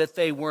show that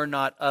they were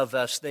not of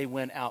us, they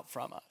went out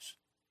from us.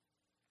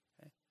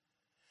 Okay?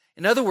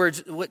 In other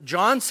words, what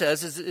John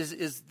says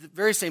is the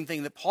very same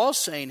thing that Paul's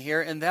saying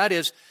here, and that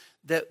is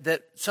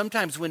that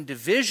sometimes when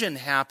division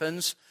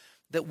happens,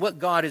 that what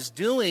God is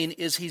doing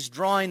is He's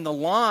drawing the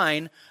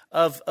line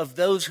of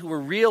those who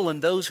are real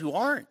and those who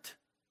aren't.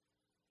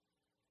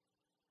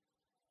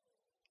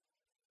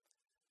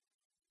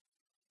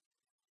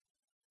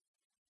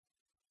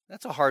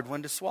 That's a hard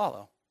one to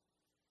swallow.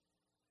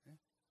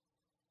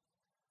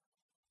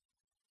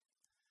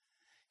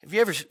 Have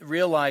you ever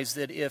realized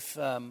that if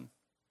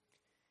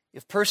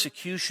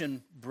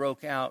persecution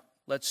broke out,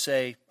 let's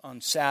say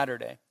on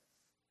Saturday,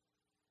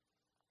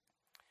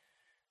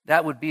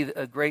 that would be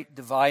a great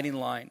dividing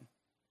line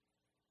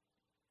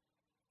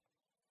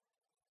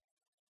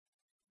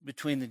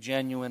between the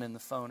genuine and the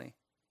phony.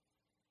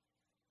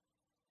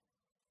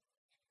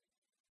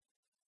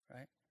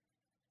 Right?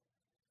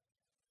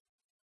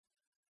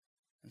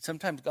 And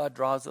sometimes God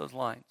draws those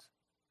lines.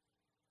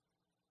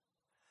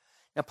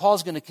 Now,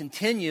 Paul's going to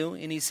continue,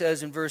 and he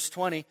says in verse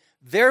 20,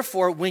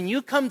 therefore, when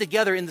you come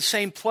together in the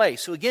same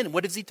place. So again,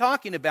 what is he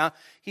talking about?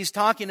 He's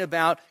talking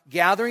about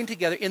gathering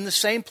together in the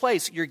same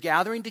place. You're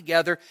gathering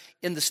together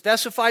in the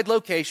specified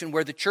location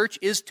where the church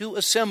is to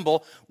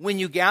assemble. When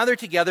you gather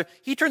together,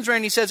 he turns around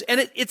and he says,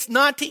 and it's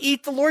not to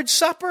eat the Lord's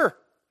Supper.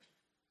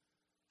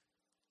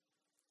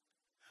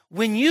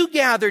 When you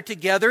gather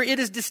together, it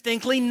is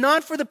distinctly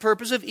not for the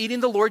purpose of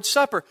eating the Lord's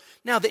Supper.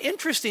 Now, the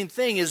interesting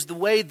thing is the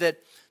way that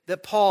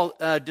Paul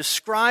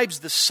describes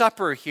the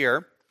supper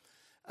here.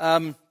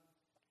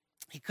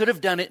 He could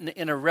have done it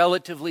in a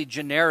relatively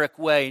generic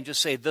way and just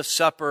say, the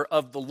supper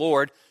of the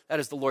Lord. That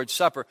is the Lord's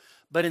Supper.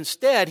 But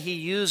instead, he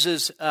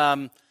uses,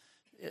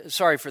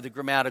 sorry for the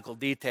grammatical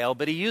detail,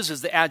 but he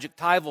uses the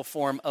adjectival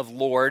form of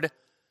Lord.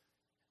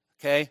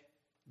 Okay?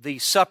 The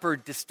supper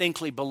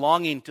distinctly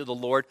belonging to the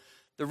Lord.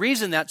 The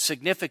reason that's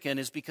significant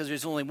is because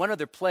there's only one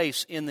other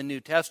place in the New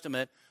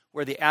Testament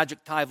where the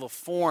adjectival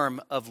form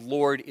of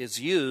Lord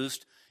is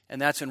used, and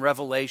that's in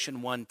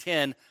Revelation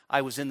 1:10,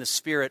 I was in the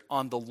Spirit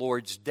on the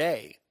Lord's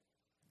day.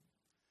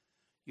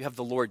 You have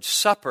the Lord's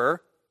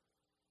Supper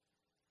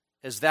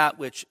as that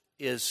which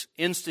is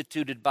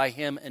instituted by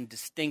Him and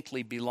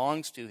distinctly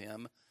belongs to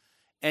Him,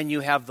 and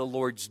you have the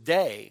Lord's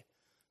day,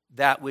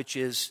 that which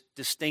is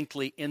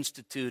distinctly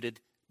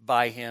instituted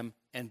by Him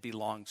and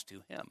belongs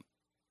to Him.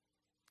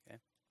 Okay?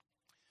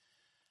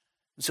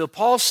 So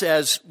Paul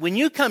says, when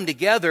you come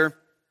together,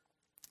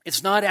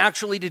 it's not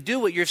actually to do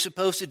what you're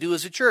supposed to do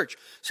as a church.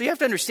 So you have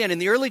to understand, in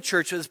the early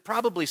church, it was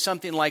probably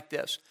something like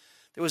this.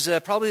 There was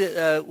probably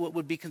what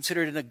would be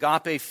considered an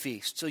agape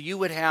feast. So you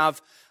would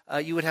have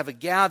a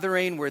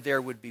gathering where there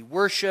would be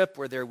worship,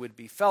 where there would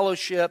be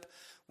fellowship,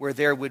 where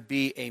there would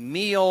be a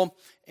meal,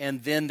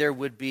 and then there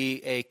would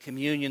be a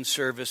communion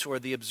service or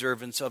the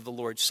observance of the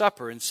Lord's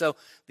Supper. And so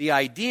the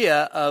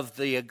idea of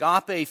the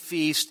agape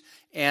feast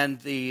and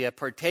the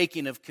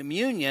partaking of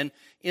communion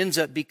ends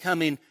up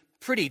becoming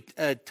pretty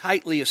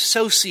tightly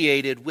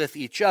associated with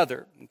each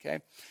other, okay?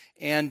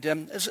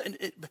 And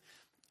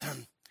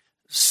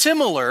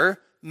similar,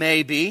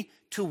 maybe,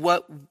 to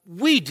what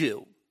we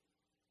do.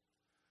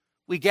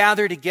 We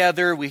gather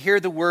together, we hear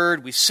the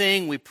word, we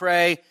sing, we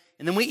pray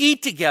And then we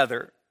eat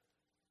together.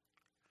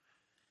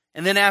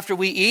 And then after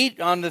we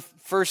eat on the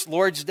first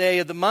Lord's Day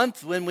of the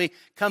month, when we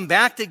come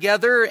back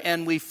together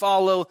and we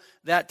follow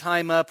that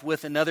time up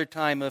with another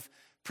time of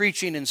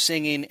preaching and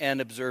singing and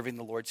observing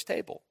the Lord's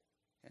table.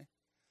 Okay?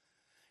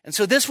 And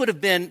so this would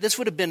have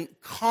been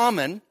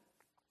common.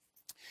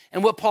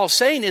 And what Paul's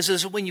saying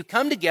is when you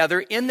come together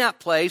in that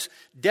place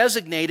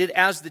designated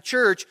as the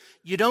church,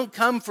 you don't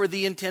come for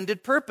the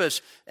intended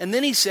purpose. And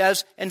then he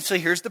says, and so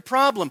here's the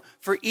problem,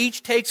 for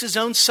each takes his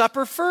own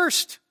supper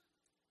first.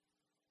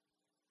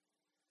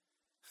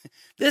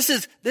 This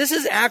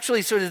is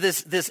actually sort of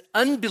this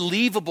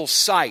unbelievable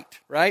sight,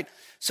 right?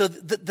 So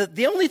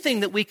the only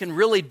thing that we can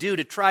really do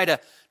to try to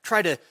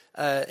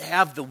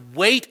have the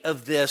weight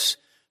of this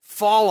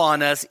fall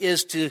on us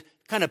is to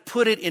kind of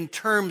put it in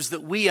terms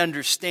that we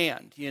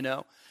understand, you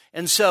know.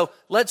 And so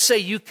let's say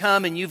you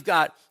come and you've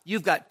got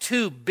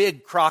two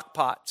big crock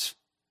pots,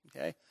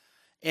 okay,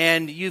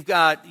 and you've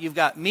got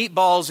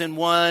meatballs in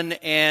one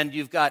and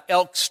you've got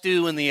elk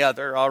stew in the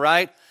other, all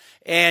right,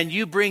 and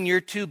you bring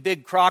your two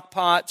big crock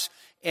pots.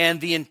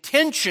 And the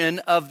intention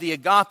of the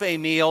agape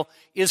meal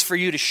is for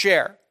you to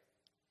share.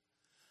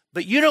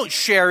 But you don't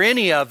share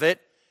any of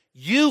it.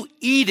 You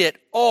eat it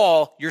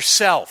all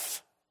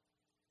yourself.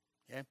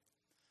 Okay?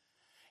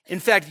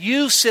 In fact,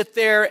 you sit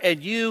there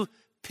and you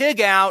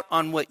pig out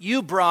on what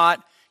you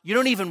brought. You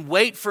don't even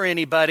wait for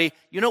anybody.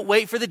 You don't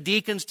wait for the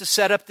deacons to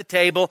set up the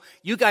table.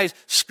 You guys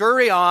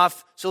scurry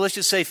off. So let's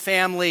just say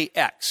family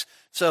X.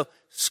 So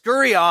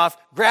scurry off,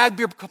 grab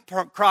your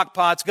crock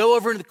pots, go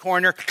over in the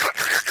corner,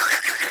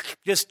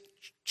 just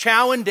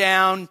chowing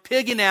down,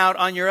 pigging out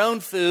on your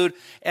own food,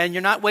 and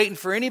you're not waiting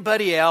for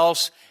anybody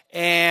else.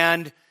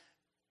 And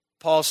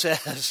Paul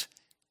says,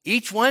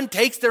 each one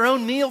takes their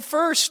own meal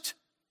first.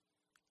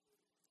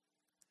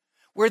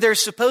 Where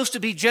there's supposed to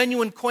be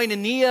genuine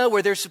koinonia,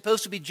 where there's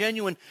supposed to be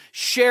genuine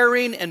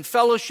sharing and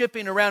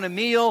fellowshipping around a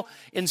meal,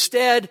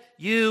 instead,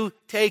 you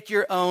take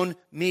your own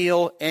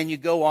meal and you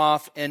go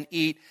off and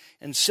eat.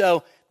 And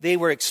so they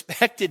were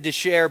expected to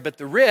share, but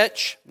the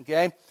rich,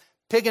 okay,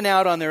 pigging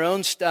out on their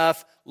own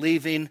stuff,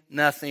 leaving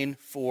nothing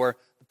for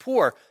the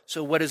poor.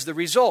 So what is the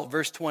result?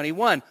 Verse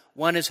 21,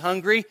 one is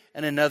hungry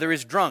and another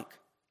is drunk.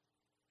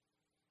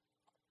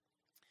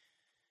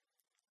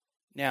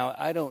 Now,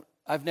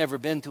 I've never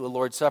been to a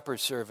Lord's Supper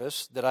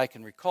service that I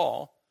can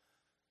recall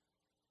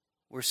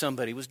where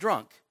somebody was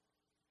drunk.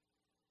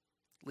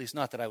 At least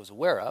not that I was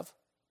aware of.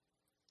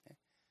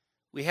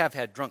 We have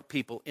had drunk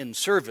people in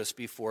service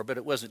before, but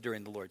it wasn't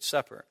during the Lord's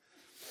Supper.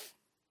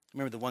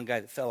 Remember the one guy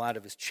that fell out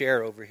of his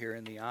chair over here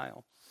in the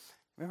aisle?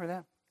 Remember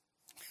that?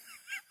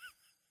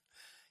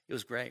 It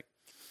was great.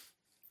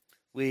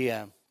 We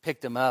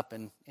picked him up,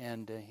 and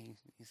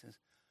he says,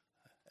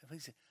 I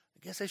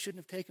guess I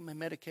shouldn't have taken my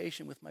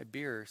medication with my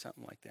beer or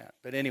something like that.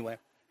 But anyway,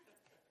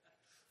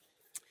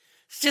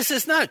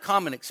 it's not a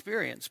common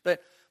experience.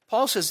 But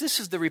Paul says, this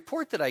is the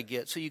report that I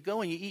get. So you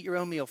go and you eat your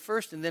own meal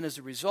first, and then as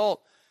a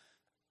result,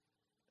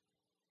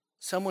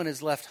 someone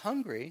is left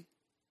hungry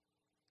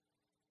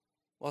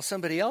while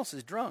somebody else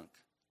is drunk.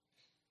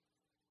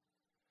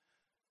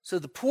 So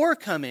the poor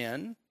come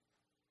in,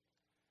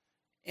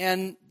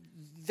 and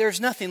there's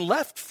nothing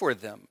left for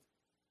them.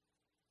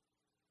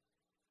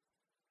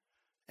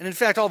 And in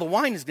fact, all the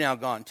wine is now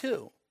gone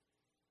too.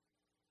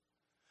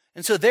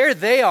 And so there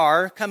they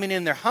are, coming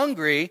in, they're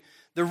hungry.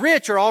 The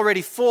rich are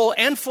already full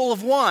and full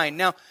of wine.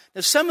 Now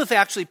some have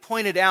actually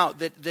pointed out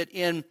that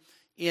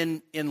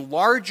in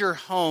larger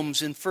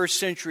homes in first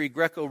century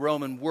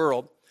Greco-Roman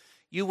world,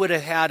 you would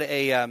have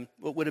had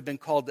what would have been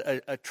called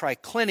a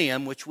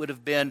triclinium, which would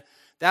have been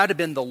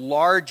the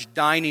large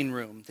dining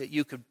room that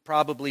you could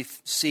probably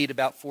seat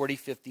about 40,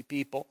 50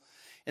 people.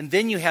 And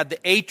then you had the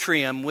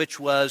atrium, which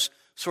was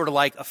sort of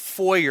like a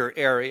foyer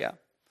area.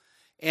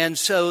 And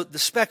so the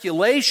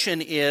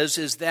speculation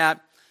is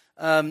that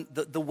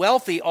the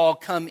wealthy all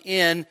come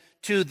in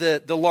to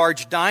the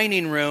large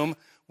dining room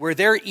where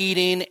they're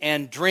eating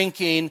and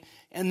drinking,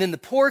 and then the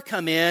poor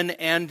come in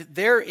and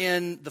they're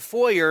in the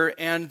foyer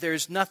and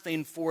there's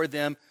nothing for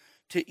them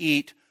to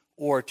eat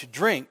or to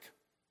drink.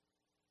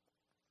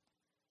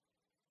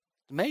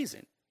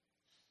 Amazing.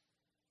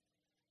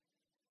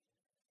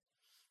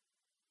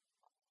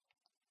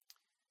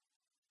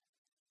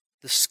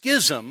 The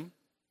schism,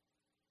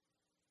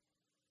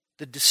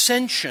 the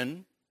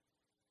dissension,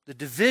 the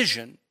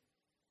division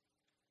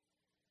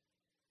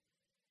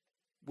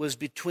was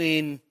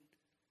between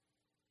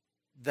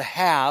the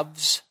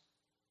haves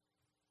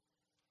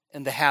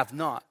and the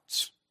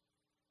have-nots.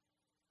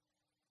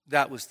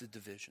 That was the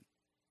division.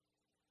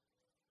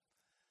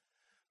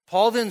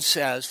 Paul then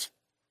says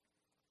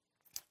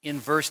in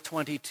verse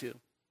 22,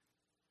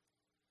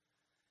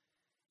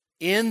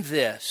 in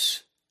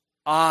this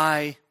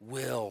I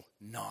will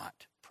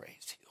not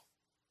praise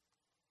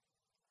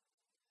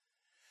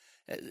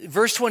you.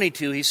 Verse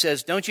 22, he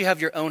says, don't you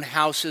have your own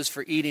houses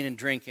for eating and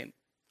drinking?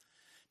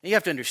 Now you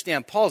have to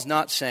understand, Paul's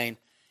not saying,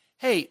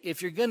 hey,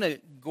 if you're going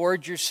to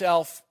gorge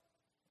yourself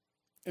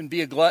and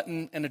be a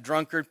glutton and a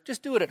drunkard,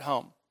 just do it at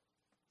home.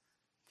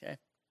 Okay?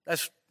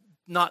 That's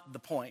not the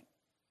point.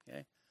 Okay?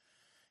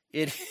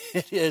 It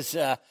is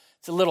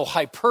it's a little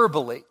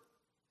hyperbole.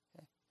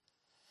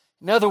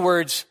 In other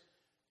words,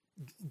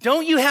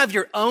 don't you have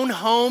your own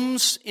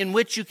homes in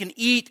which you can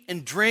eat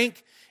and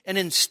drink?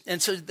 And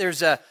so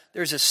there's a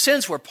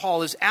sense where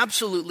Paul is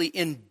absolutely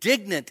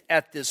indignant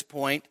at this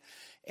point.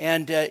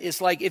 And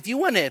it's like, if you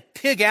want to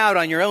pig out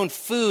on your own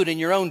food and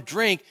your own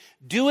drink,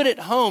 do it at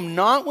home,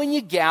 not when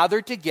you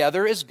gather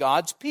together as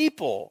God's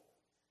people.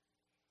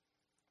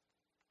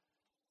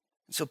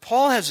 So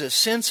Paul has a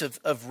sense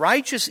of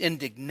righteous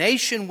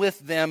indignation with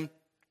them.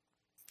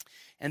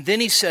 And then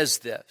he says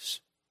this: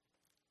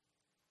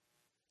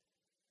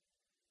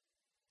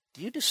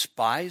 do you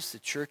despise the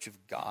church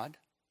of God?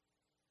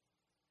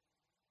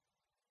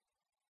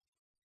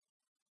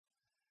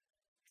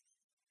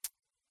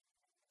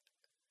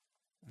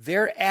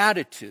 Their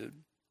attitude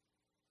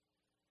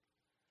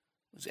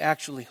was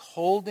actually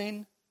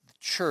holding the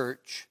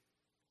church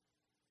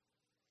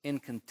in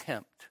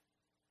contempt,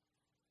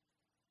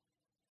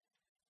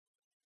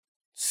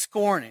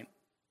 scorning,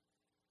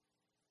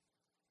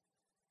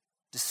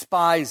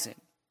 despising.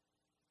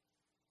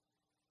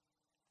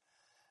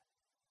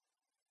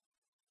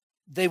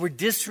 They were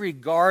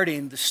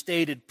disregarding the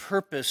stated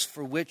purpose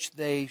for which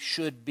they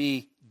should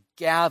be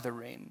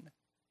gathering.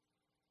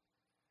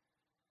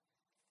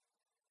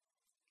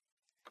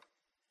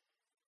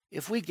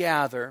 If we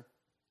gather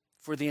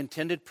for the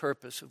intended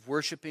purpose of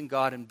worshiping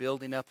God and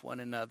building up one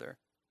another,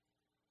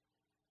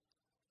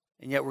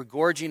 and yet we're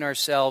gorging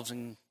ourselves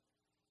and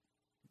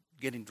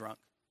getting drunk,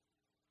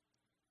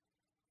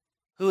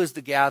 who has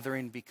the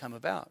gathering become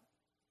about?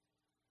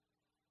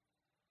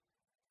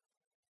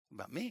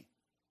 About me.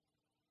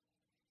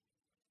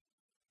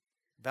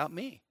 About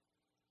me.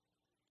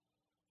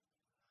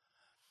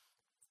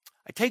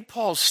 I take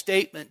Paul's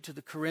statement to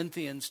the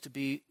Corinthians to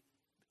be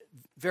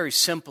very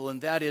simple,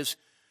 and that is,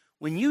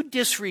 when you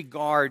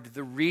disregard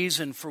the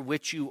reason for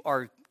which you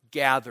are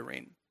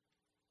gathering,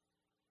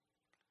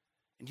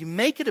 and you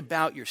make it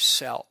about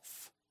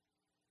yourself,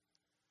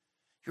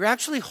 you're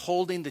actually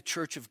holding the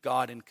church of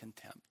God in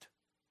contempt.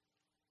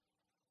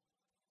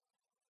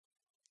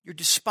 You're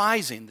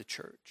despising the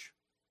church.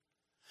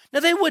 Now,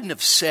 they wouldn't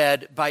have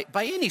said, by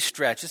any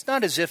stretch, it's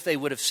not as if they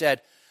would have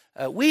said,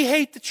 we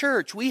hate the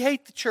church, we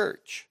hate the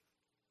church.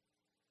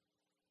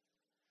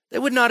 They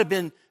would not have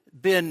been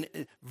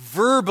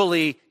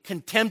verbally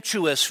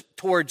contemptuous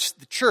towards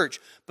the church.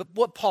 But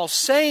what Paul's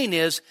saying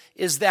is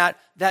that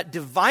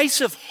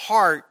divisive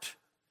heart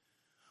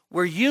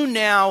where you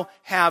now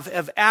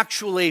have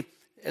actually,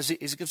 as he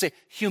can say,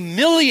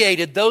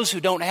 humiliated those who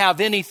don't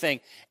have anything.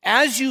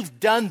 As you've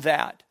done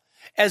that,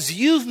 as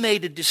you've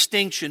made a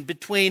distinction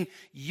between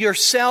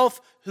yourself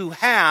who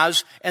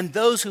has and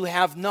those who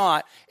have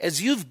not,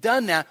 as you've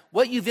done that,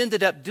 what you've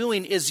ended up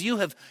doing is you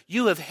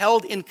have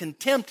held in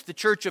contempt the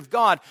church of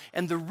God.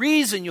 And the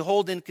reason you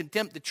hold in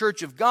contempt the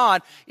church of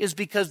God is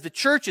because the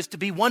church is to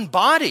be one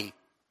body.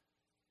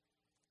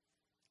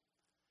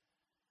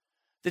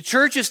 The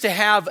church is to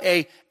have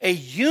a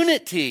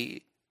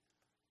unity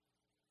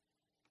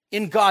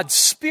in God's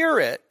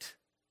Spirit.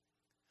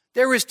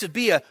 There is to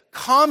be a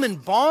common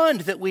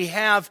bond that we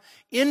have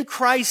in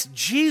Christ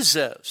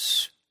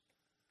Jesus.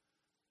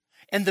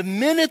 And the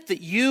minute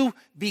that you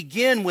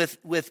begin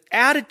with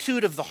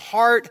attitude of the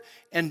heart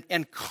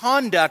and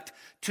conduct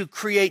to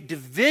create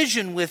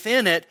division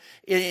within it,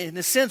 in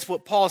a sense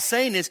what Paul's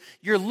saying is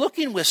you're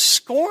looking with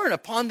scorn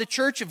upon the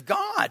church of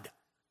God.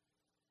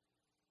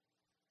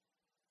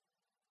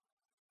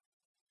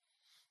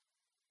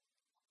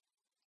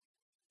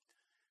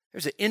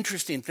 There's an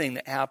interesting thing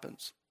that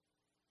happens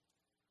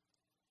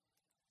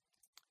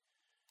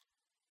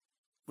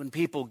when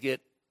people get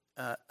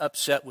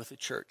upset with the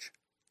church.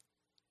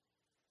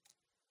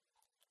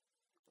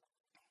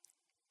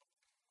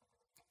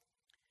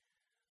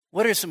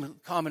 What are some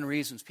common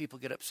reasons people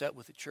get upset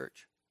with the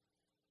church?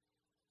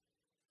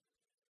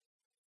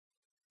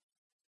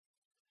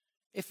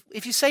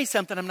 If you say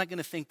something, I'm not going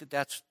to think that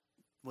that's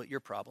what your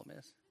problem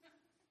is.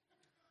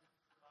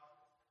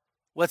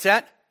 What's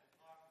that?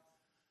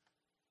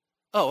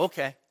 Oh,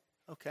 okay.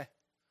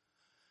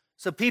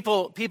 So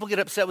people get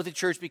upset with the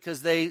church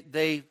because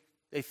they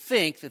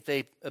think that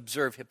they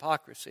observe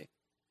hypocrisy.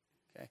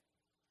 Okay.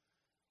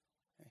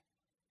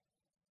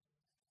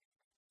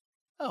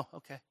 Oh,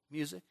 okay.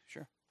 Music,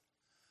 sure.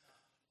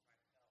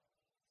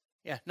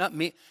 Yeah, not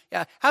me.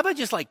 Yeah, how about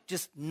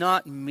just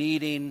not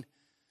meeting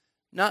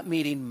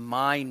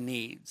my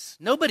needs?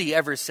 Nobody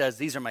ever says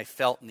these are my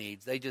felt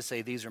needs. They just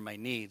say these are my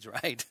needs,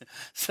 right?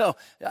 So,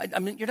 I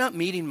mean, you're not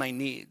meeting my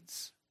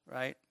needs,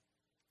 right?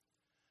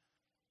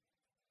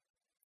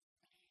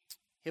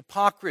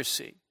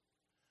 Hypocrisy.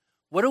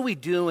 What are we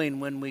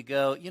doing when we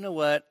go, you know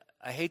what?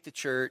 I hate the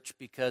church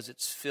because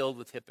it's filled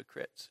with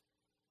hypocrites.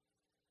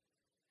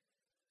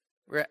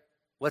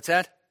 What's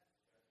that?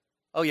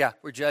 Oh yeah,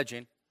 we're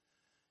judging.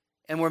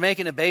 And we're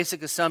making a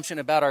basic assumption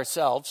about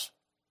ourselves,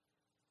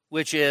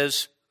 which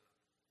is,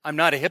 I'm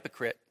not a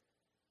hypocrite.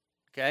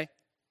 Okay?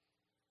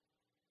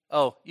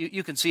 Oh,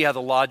 you can see how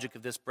the logic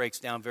of this breaks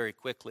down very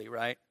quickly,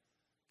 right?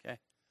 Okay?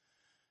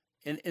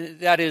 And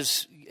that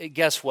is,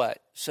 guess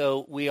what?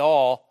 So we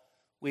all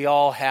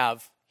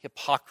have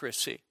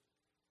hypocrisy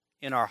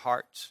in our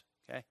hearts,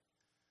 okay?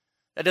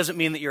 That doesn't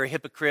mean that you're a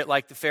hypocrite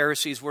like the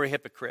Pharisees were a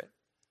hypocrite,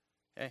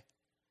 okay?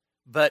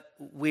 But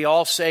we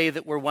all say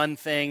that we're one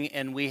thing,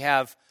 and we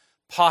have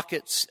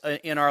pockets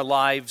in our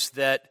lives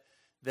that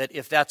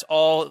if that's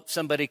all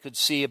somebody could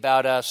see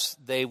about us,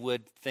 they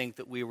would think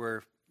that we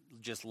were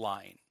just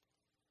lying.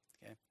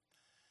 Okay?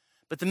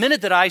 But the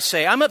minute that I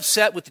say, I'm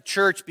upset with the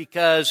church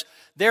because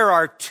there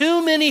are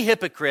too many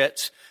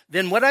hypocrites,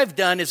 then what I've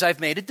done is I've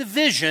made a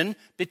division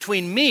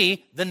between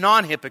me, the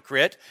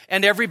non-hypocrite,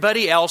 and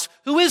everybody else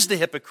who is the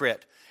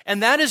hypocrite.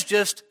 And that is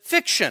just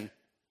fiction.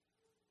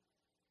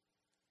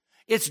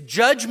 It's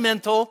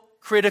judgmental,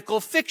 critical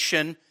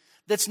fiction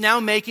that's now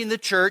making the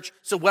church.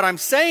 So what I'm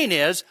saying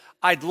is,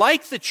 I'd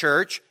like the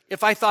church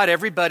if I thought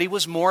everybody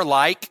was more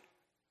like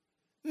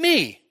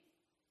me.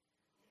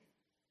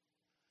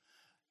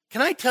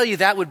 Can I tell you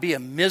that would be a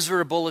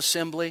miserable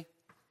assembly?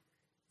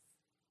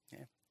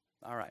 Okay.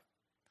 All right.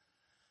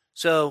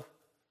 So,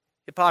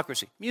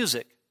 hypocrisy.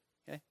 Music.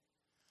 Okay.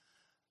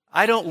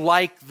 I don't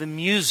like the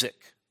music.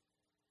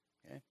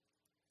 Okay.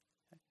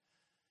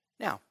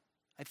 Now,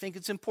 I think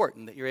it's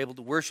important that you're able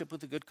to worship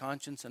with a good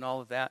conscience and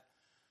all of that.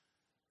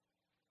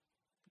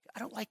 I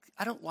don't like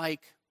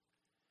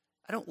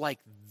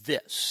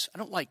this. I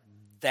don't like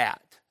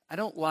that. I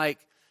don't like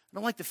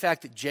the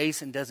fact that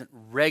Jason doesn't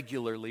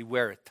regularly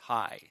wear a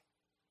tie.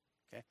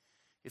 Okay?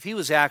 If he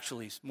was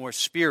actually more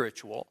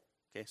spiritual,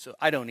 okay, so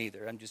I don't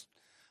either. I'm just,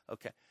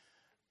 okay.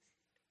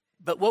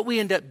 But what we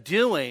end up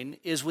doing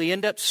is we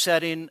end up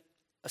setting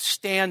a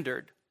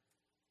standard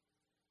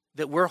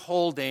that we're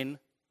holding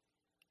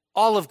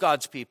all of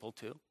God's people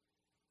to.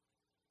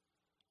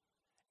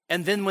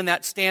 And then when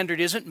that standard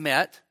isn't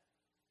met,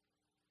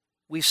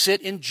 we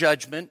sit in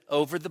judgment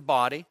over the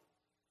body,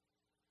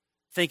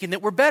 thinking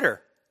that we're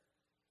better.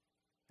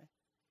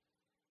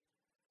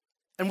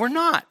 And we're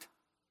not.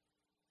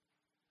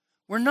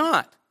 We're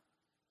not.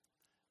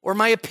 Or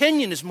my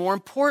opinion is more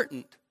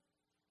important.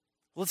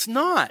 Well, it's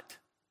not.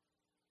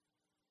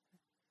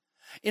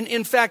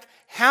 In fact,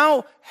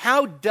 how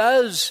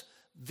does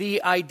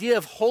the idea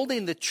of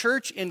holding the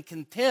church in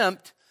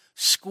contempt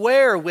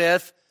square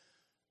with,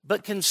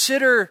 but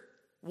consider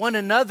one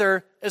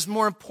another as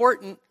more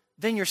important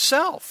than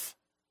yourself?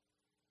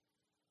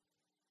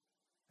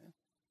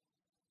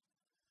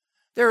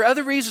 There are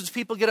other reasons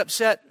people get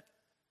upset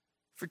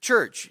for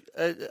church.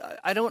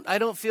 I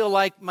don't feel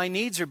like my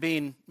needs are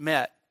being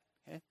met.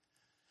 Okay?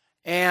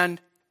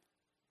 And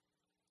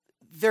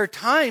there are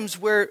times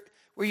where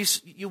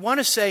you want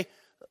to say,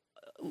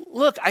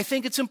 look, I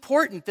think it's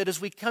important that as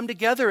we come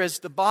together as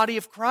the body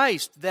of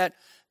Christ, that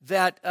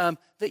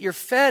you're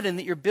fed and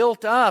that you're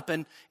built up.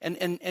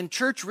 And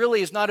church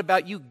really is not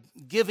about you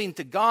giving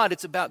to God.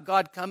 It's about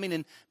God coming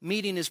and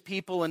meeting His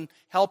people and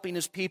helping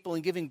His people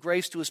and giving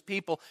grace to His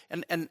people.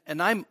 And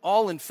I'm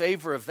all in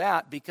favor of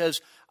that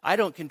because I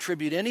don't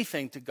contribute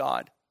anything to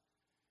God.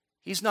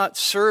 He's not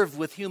served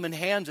with human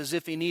hands as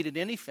if He needed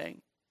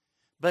anything.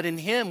 But in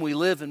Him we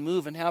live and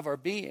move and have our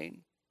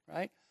being,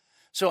 right?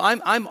 So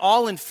I'm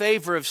all in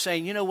favor of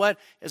saying, you know what,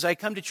 as I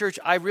come to church,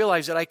 I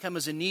realize that I come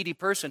as a needy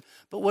person,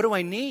 but what do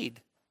I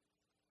need?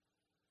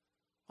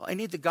 Well, I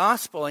need the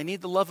gospel. I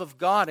need the love of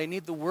God. I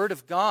need the Word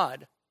of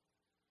God.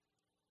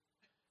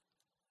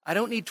 I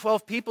don't need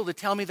 12 people to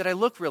tell me that I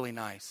look really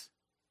nice.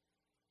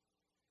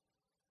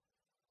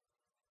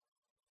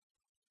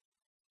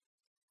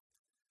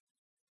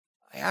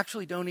 I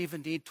actually don't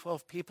even need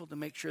 12 people to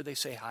make sure they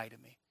say hi to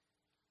me.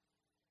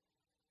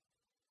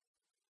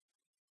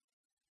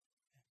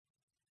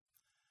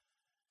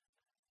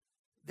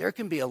 There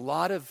can be a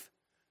lot of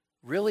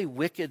really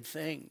wicked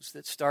things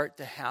that start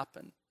to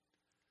happen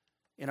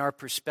in our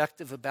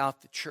perspective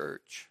about the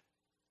church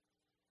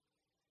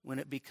when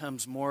it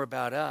becomes more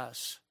about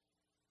us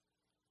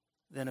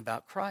than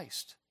about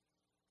Christ.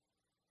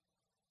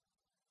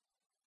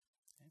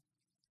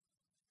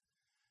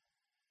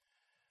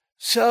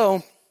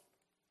 So,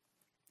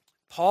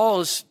 Paul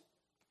is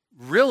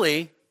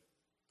really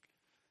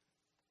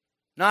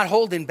not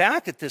holding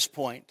back at this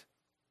point.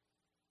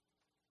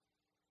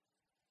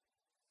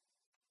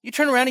 You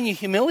turn around and you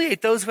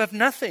humiliate those who have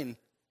nothing.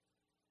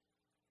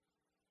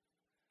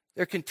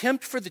 Their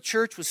contempt for the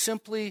church was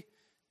simply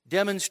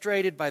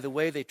demonstrated by the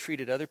way they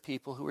treated other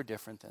people who were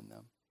different than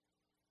them.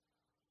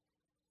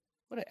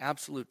 What an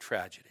absolute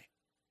tragedy.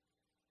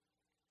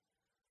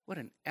 What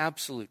an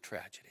absolute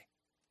tragedy.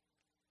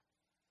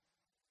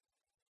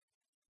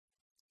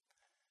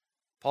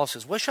 Paul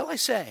says, what shall I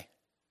say?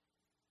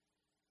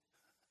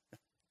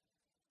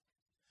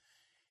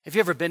 Have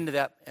you ever been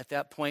to at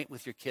that point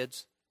with your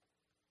kids?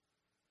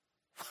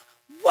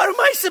 What am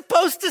I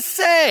supposed to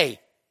say?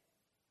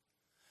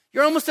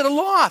 You're almost at a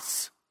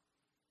loss,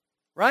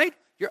 right?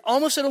 You're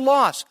almost at a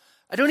loss.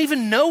 I don't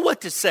even know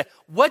what to say.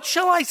 What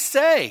shall I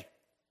say?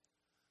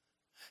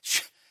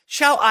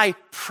 Shall I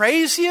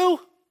praise you?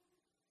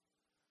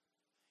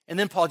 And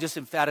then Paul just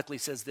emphatically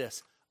says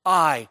this,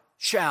 I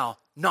shall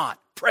not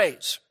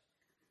praise.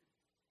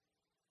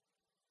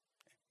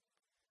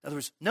 In other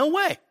words, no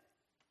way.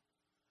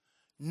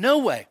 No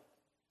way.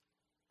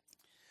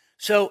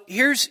 So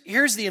here's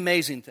the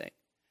amazing thing.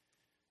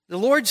 The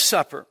Lord's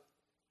Supper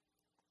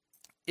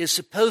is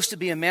supposed to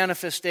be a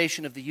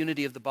manifestation of the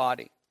unity of the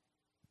body.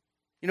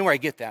 You know where I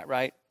get that,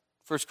 right?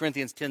 1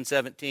 Corinthians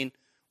 10:17,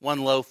 one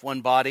loaf,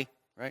 one body,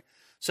 right?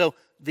 So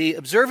the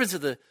observance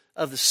of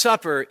the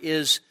supper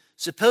is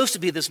supposed to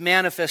be this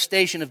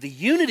manifestation of the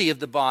unity of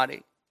the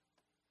body.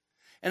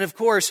 And of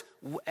course,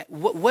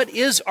 what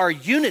is our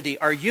unity?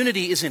 Our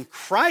unity is in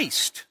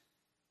Christ.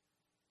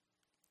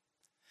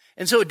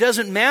 And so it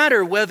doesn't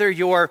matter whether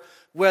you're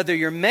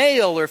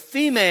male or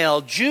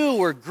female, Jew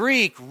or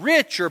Greek,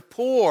 rich or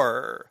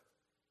poor,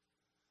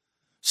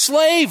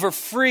 slave or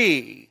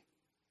free.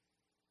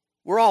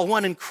 We're all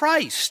one in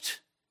Christ,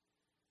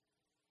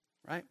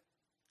 right?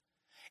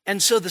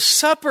 And so the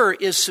supper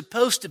is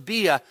supposed to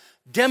be a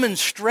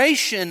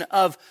demonstration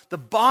of the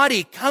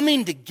body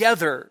coming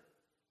together.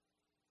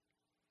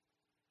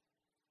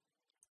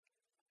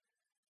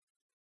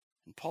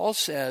 And Paul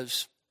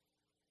says,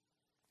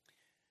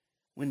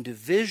 when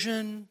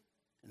division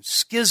and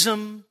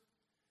schism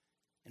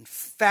and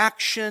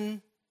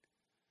faction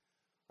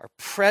are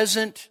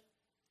present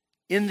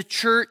in the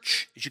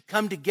church as you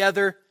come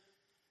together,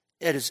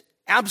 it is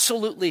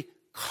absolutely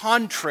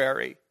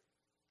contrary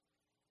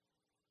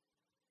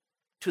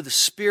to the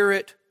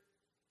spirit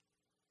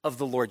of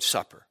the Lord's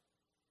Supper.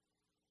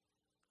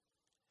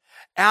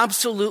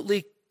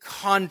 Absolutely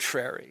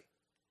contrary.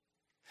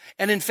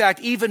 And in fact,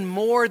 even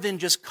more than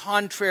just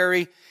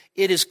contrary,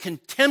 it is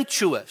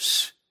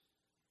contemptuous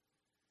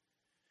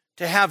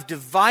to have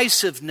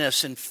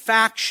divisiveness and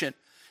faction.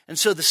 And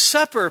so the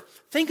supper,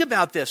 think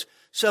about this.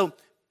 So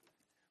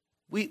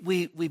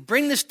we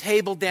bring this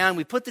table down,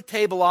 we put the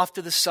table off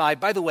to the side.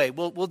 By the way,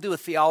 we'll do a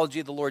theology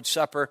of the Lord's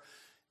Supper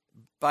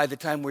by the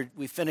time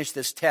we finish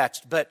this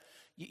text. But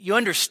you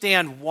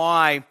understand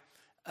why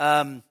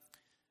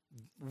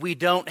we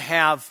don't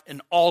have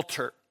an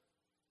altar.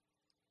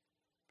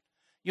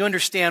 You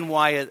understand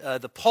why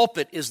the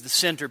pulpit is the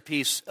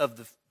centerpiece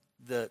of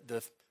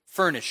the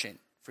furnishing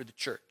for the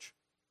church.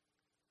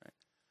 Right?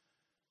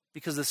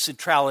 Because of the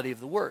centrality of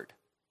the Word.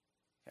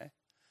 Okay?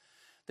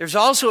 There's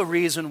also a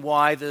reason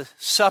why the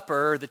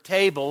supper, or the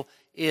table,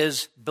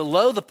 is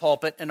below the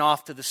pulpit and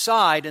off to the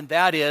side, and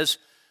that is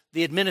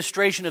the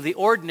administration of the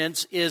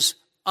ordinance is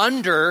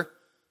under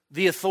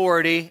the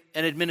authority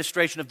and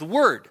administration of the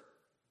Word.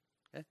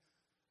 Okay?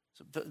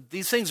 So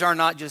these things are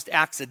not just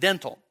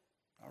accidental,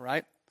 all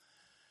right?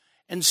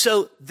 And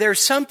so there's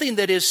something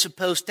that is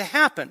supposed to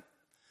happen.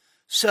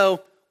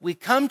 So we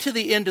come to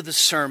the end of the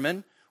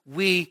sermon.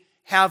 We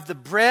have the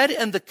bread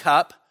and the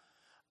cup.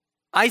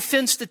 I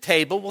fence the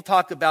table. We'll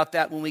talk about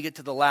that when we get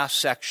to the last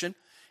section.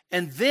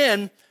 And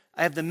then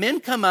I have the men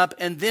come up,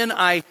 and then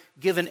I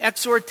give an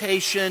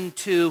exhortation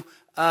to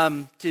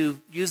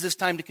use this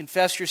time to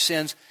confess your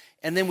sins.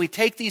 And then we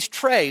take these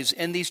trays,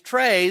 and these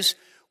trays,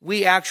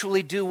 we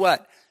actually do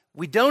what?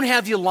 We don't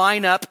have you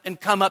line up and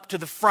come up to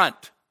the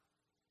front.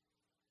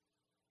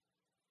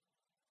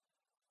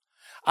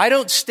 I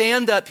don't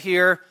stand up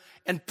here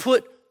and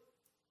put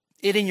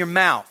it in your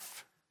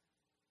mouth.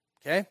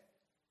 Okay?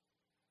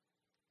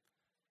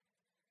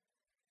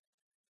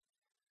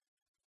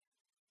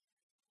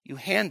 You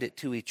hand it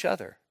to each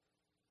other.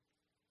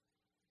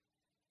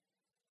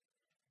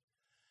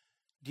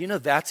 Do you know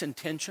that's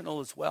intentional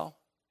as well?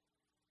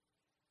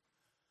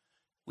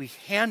 We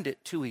hand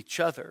it to each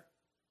other.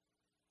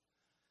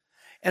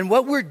 And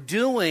what we're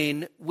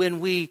doing when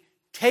we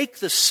take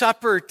the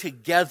supper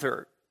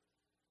together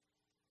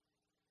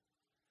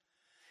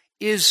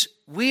is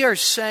we are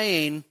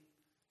saying,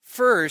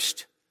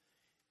 first,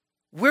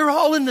 we're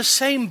all in the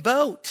same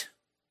boat.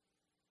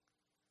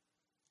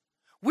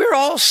 We're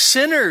all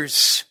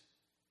sinners.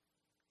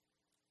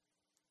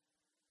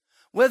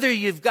 Whether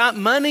you've got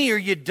money or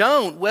you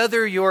don't,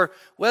 whether you're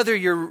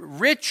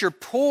rich or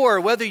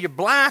poor, whether you're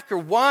black or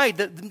white,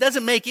 that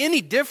doesn't make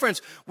any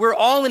difference. We're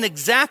all in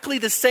exactly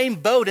the same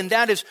boat, and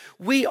that is,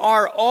 we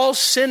are all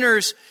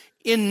sinners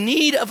in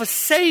need of a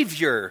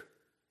Savior.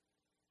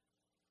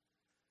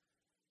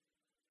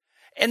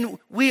 And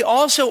we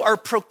also are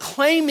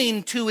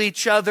proclaiming to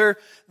each other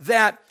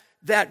that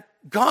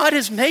God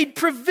has made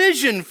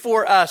provision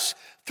for us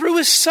through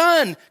His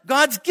Son.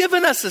 God's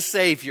given us a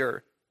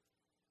Savior.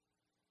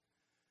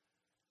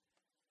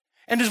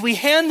 And as we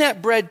hand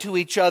that bread to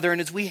each other, and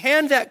as we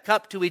hand that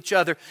cup to each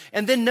other,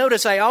 and then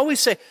notice, I always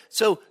say,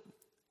 so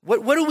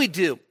what do we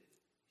do?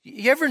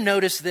 You ever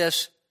notice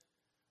this?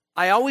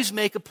 I always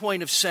make a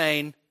point of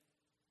saying,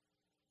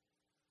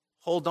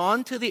 hold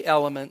on to the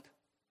element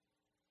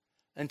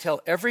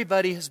until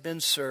everybody has been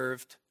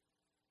served,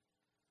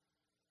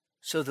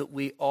 so that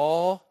we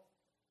all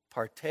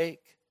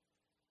partake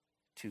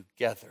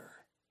together.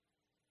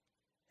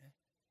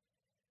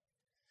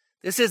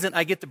 This isn't,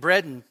 I get the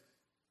bread and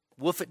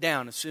wolf it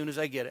down as soon as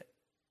I get it.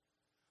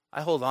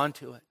 I hold on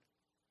to it.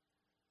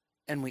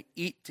 And we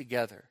eat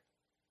together.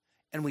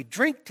 And we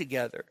drink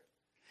together.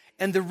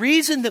 And the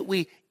reason that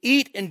we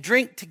eat and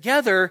drink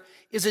together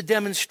is a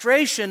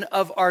demonstration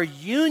of our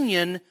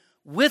union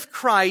with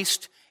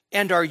Christ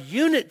and our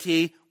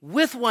unity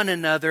with one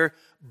another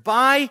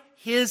by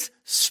His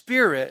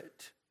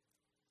Spirit.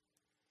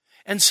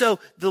 And so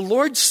the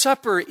Lord's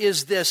Supper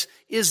is this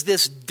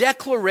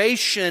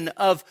declaration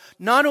of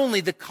not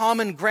only the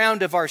common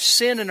ground of our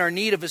sin and our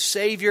need of a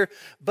Savior,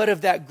 but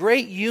of that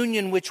great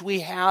union which we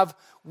have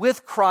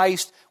with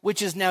Christ,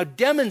 which is now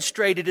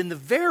demonstrated in the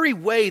very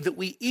way that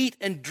we eat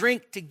and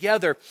drink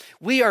together.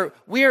 We are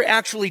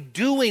actually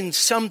doing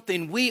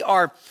something. We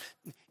are,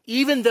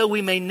 even though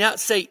we may not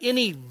say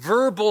any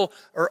verbal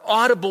or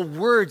audible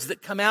words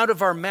that come out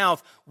of our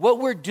mouth, what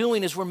we're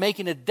doing is we're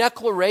making a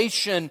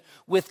declaration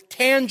with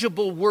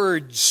tangible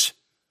words.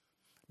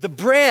 The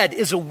bread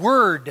is a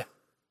word.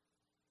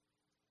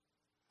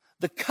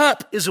 The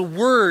cup is a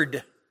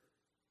word.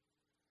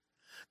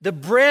 The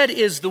bread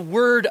is the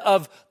word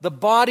of the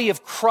body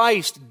of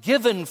Christ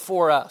given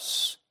for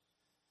us.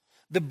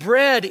 The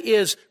bread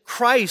is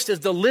Christ as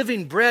the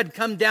living bread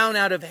come down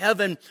out of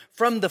heaven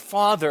from the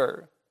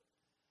Father.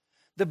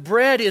 The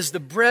bread is the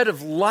bread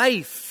of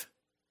life.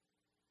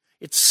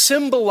 It's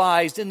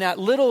symbolized in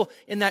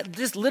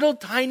this little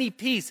tiny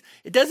piece.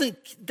 It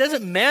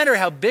doesn't matter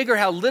how big or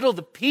how little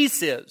the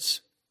piece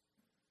is.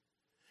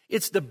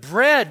 It's the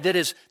bread that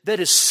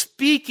is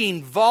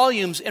speaking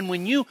volumes. And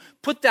when you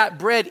put that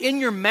bread in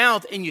your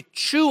mouth and you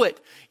chew it,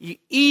 you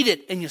eat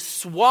it and you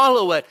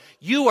swallow it,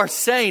 you are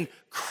saying,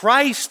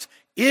 Christ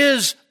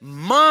is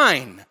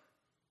mine.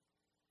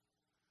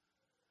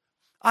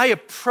 I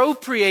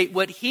appropriate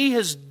what He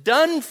has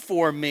done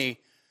for me,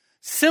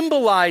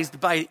 symbolized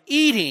by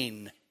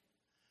eating.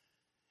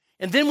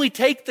 And then we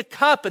take the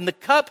cup, and the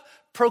cup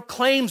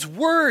proclaims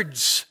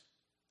words.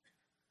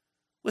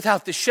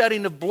 Without the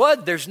shedding of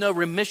blood, there's no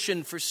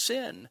remission for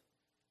sin.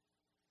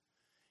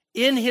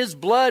 In His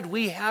blood,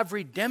 we have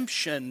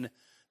redemption,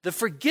 the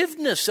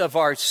forgiveness of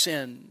our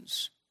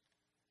sins.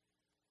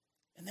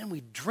 And then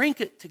we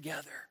drink it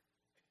together.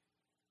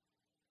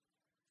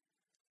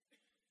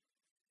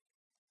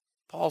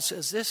 Paul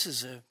says this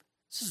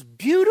is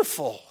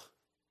beautiful.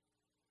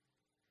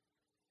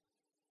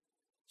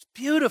 It's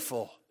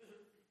beautiful.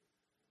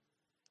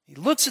 He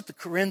looks at the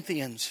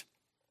Corinthians.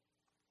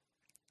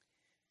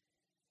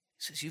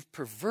 He says, you've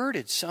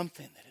perverted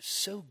something that is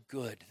so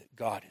good that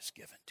God has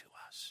given to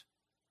us.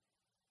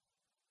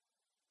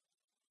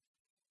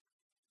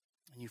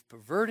 And you've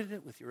perverted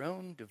it with your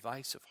own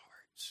divisive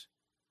hearts.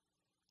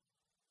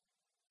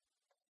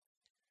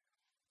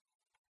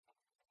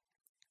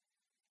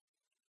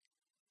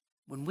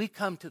 When we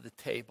come to the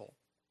table,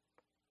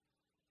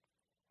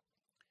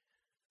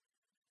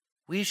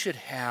 we should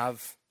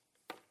have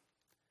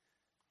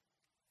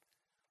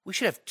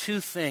two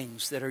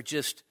things that are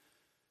just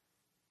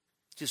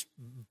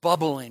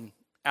bubbling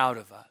out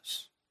of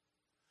us.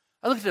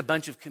 I looked at a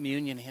bunch of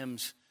communion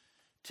hymns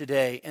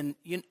today, and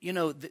you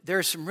know there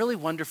are some really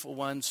wonderful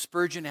ones.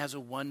 Spurgeon has a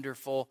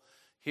wonderful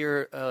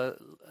here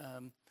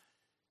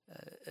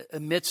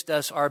amidst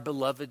us our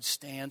beloved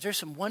stands. There's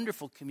some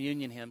wonderful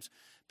communion hymns,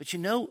 but you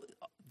know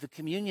the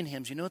communion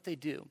hymns, you know what they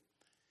do?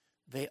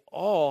 They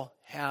all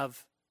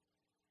have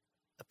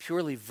a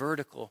purely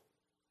vertical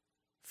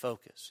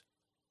focus.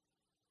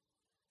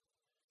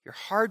 You're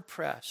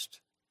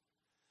hard-pressed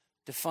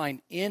to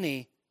find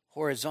any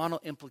horizontal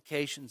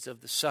implications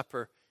of the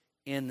supper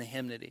in the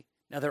hymnody.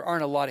 Now, there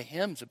aren't a lot of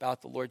hymns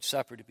about the Lord's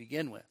Supper to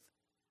begin with.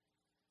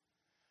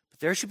 But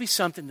there should be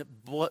something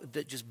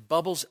that just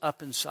bubbles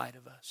up inside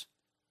of us.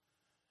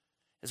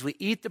 As we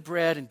eat the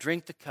bread and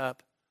drink the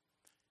cup,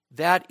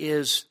 that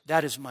is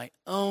my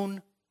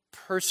own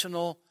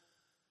personal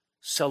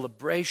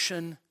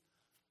celebration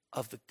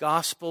of the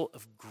gospel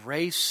of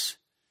grace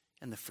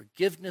and the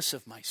forgiveness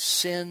of my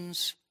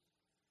sins.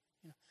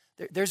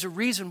 There's a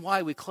reason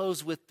why we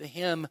close with the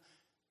hymn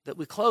that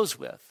we close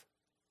with.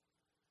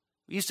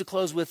 We used to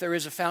close with, there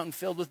is a fountain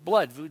filled with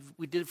blood.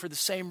 We did it for the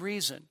same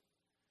reason.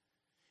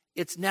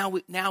 It's now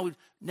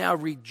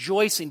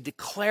rejoicing,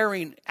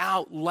 declaring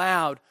out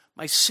loud,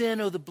 my sin,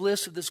 oh the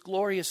bliss of this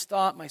glorious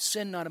thought, my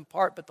sin not in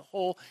part but the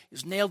whole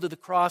is nailed to the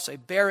cross, I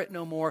bear it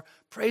no more.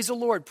 Praise the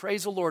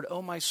Lord,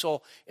 oh my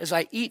soul. As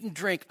I eat and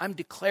drink, I'm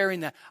declaring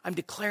that. I'm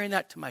declaring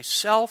that to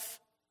myself.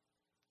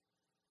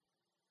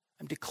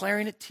 I'm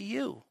declaring it to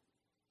you.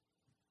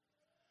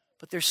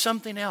 But there's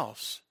something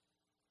else.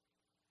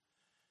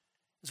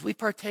 As we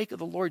partake of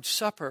the Lord's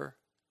Supper,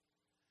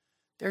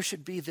 there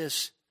should be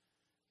this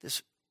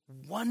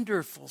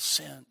wonderful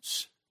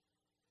sense.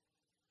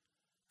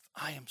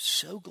 I am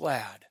so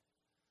glad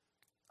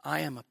I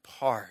am a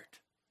part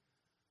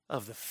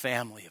of the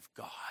family of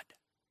God.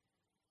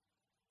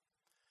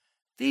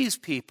 These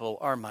people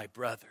are my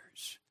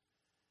brothers.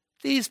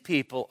 These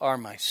people are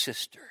my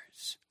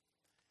sisters.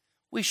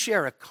 We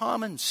share a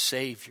common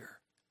Savior.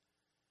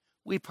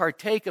 We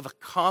partake of a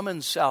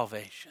common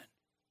salvation.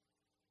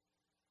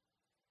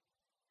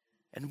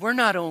 And we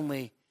not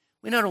only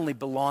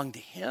belong to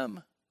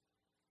Him,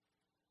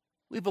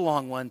 we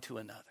belong one to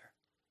another.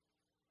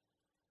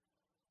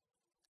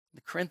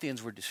 The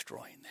Corinthians were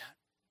destroying that.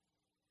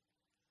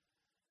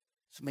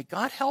 So may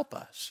God help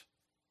us.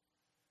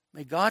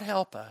 May God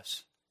help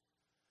us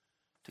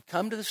to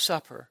come to the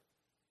supper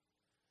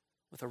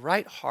with a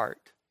right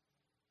heart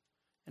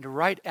and a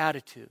right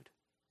attitude,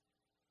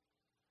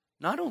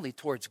 not only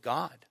towards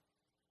God,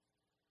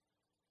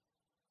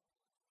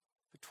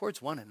 but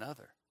towards one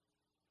another.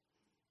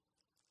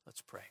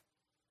 Let's pray.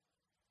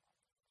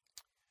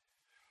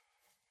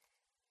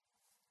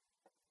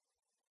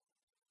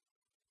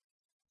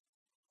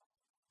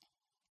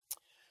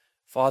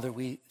 Father,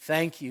 we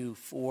thank you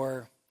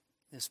for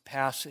this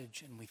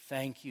passage, and we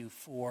thank you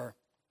for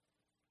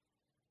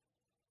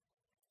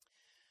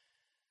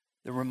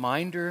the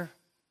reminder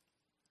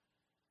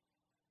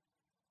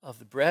of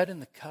the bread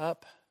and the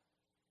cup.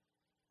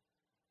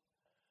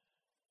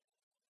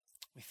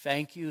 We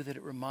thank you that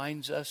it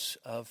reminds us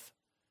of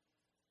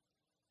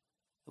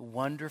the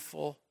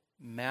wonderful,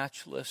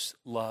 matchless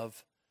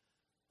love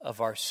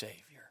of our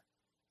Savior.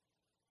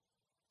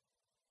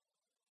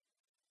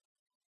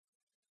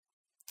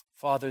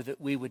 Father, that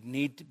we would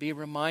need to be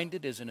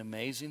reminded is an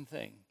amazing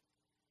thing.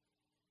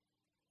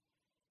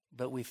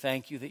 But we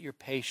thank you that you're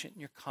patient and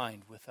you're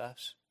kind with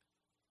us.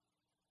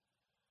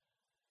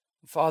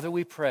 Father,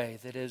 we pray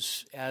that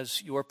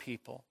as your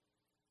people,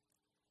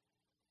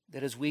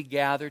 that as we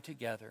gather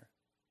together,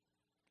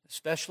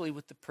 especially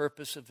with the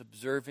purpose of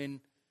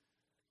observing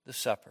the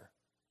supper,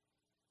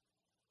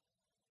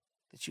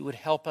 that you would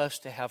help us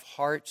to have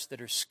hearts that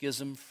are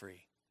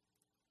schism-free,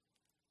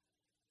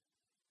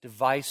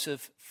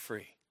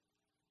 divisive-free,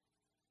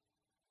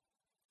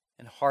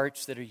 and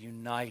hearts that are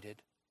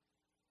united,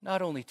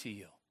 not only to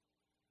you,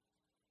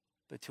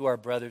 but to our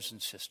brothers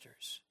and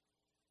sisters.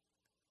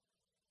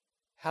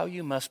 How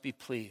you must be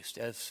pleased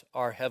as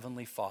our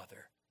Heavenly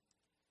Father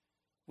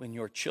when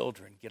your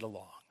children get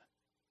along.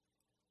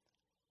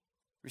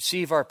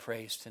 Receive our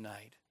praise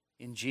tonight.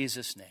 In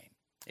Jesus' name,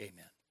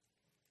 amen.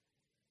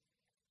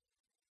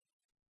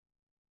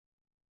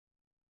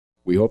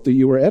 We hope that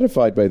you were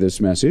edified by this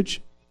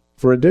message.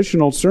 For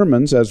additional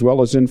sermons as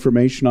well as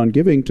information on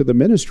giving to the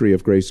ministry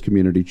of Grace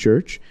Community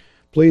Church,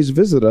 please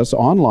visit us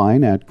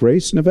online at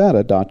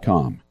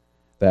gracenevada.com.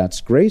 That's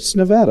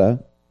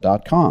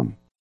gracenevada.com.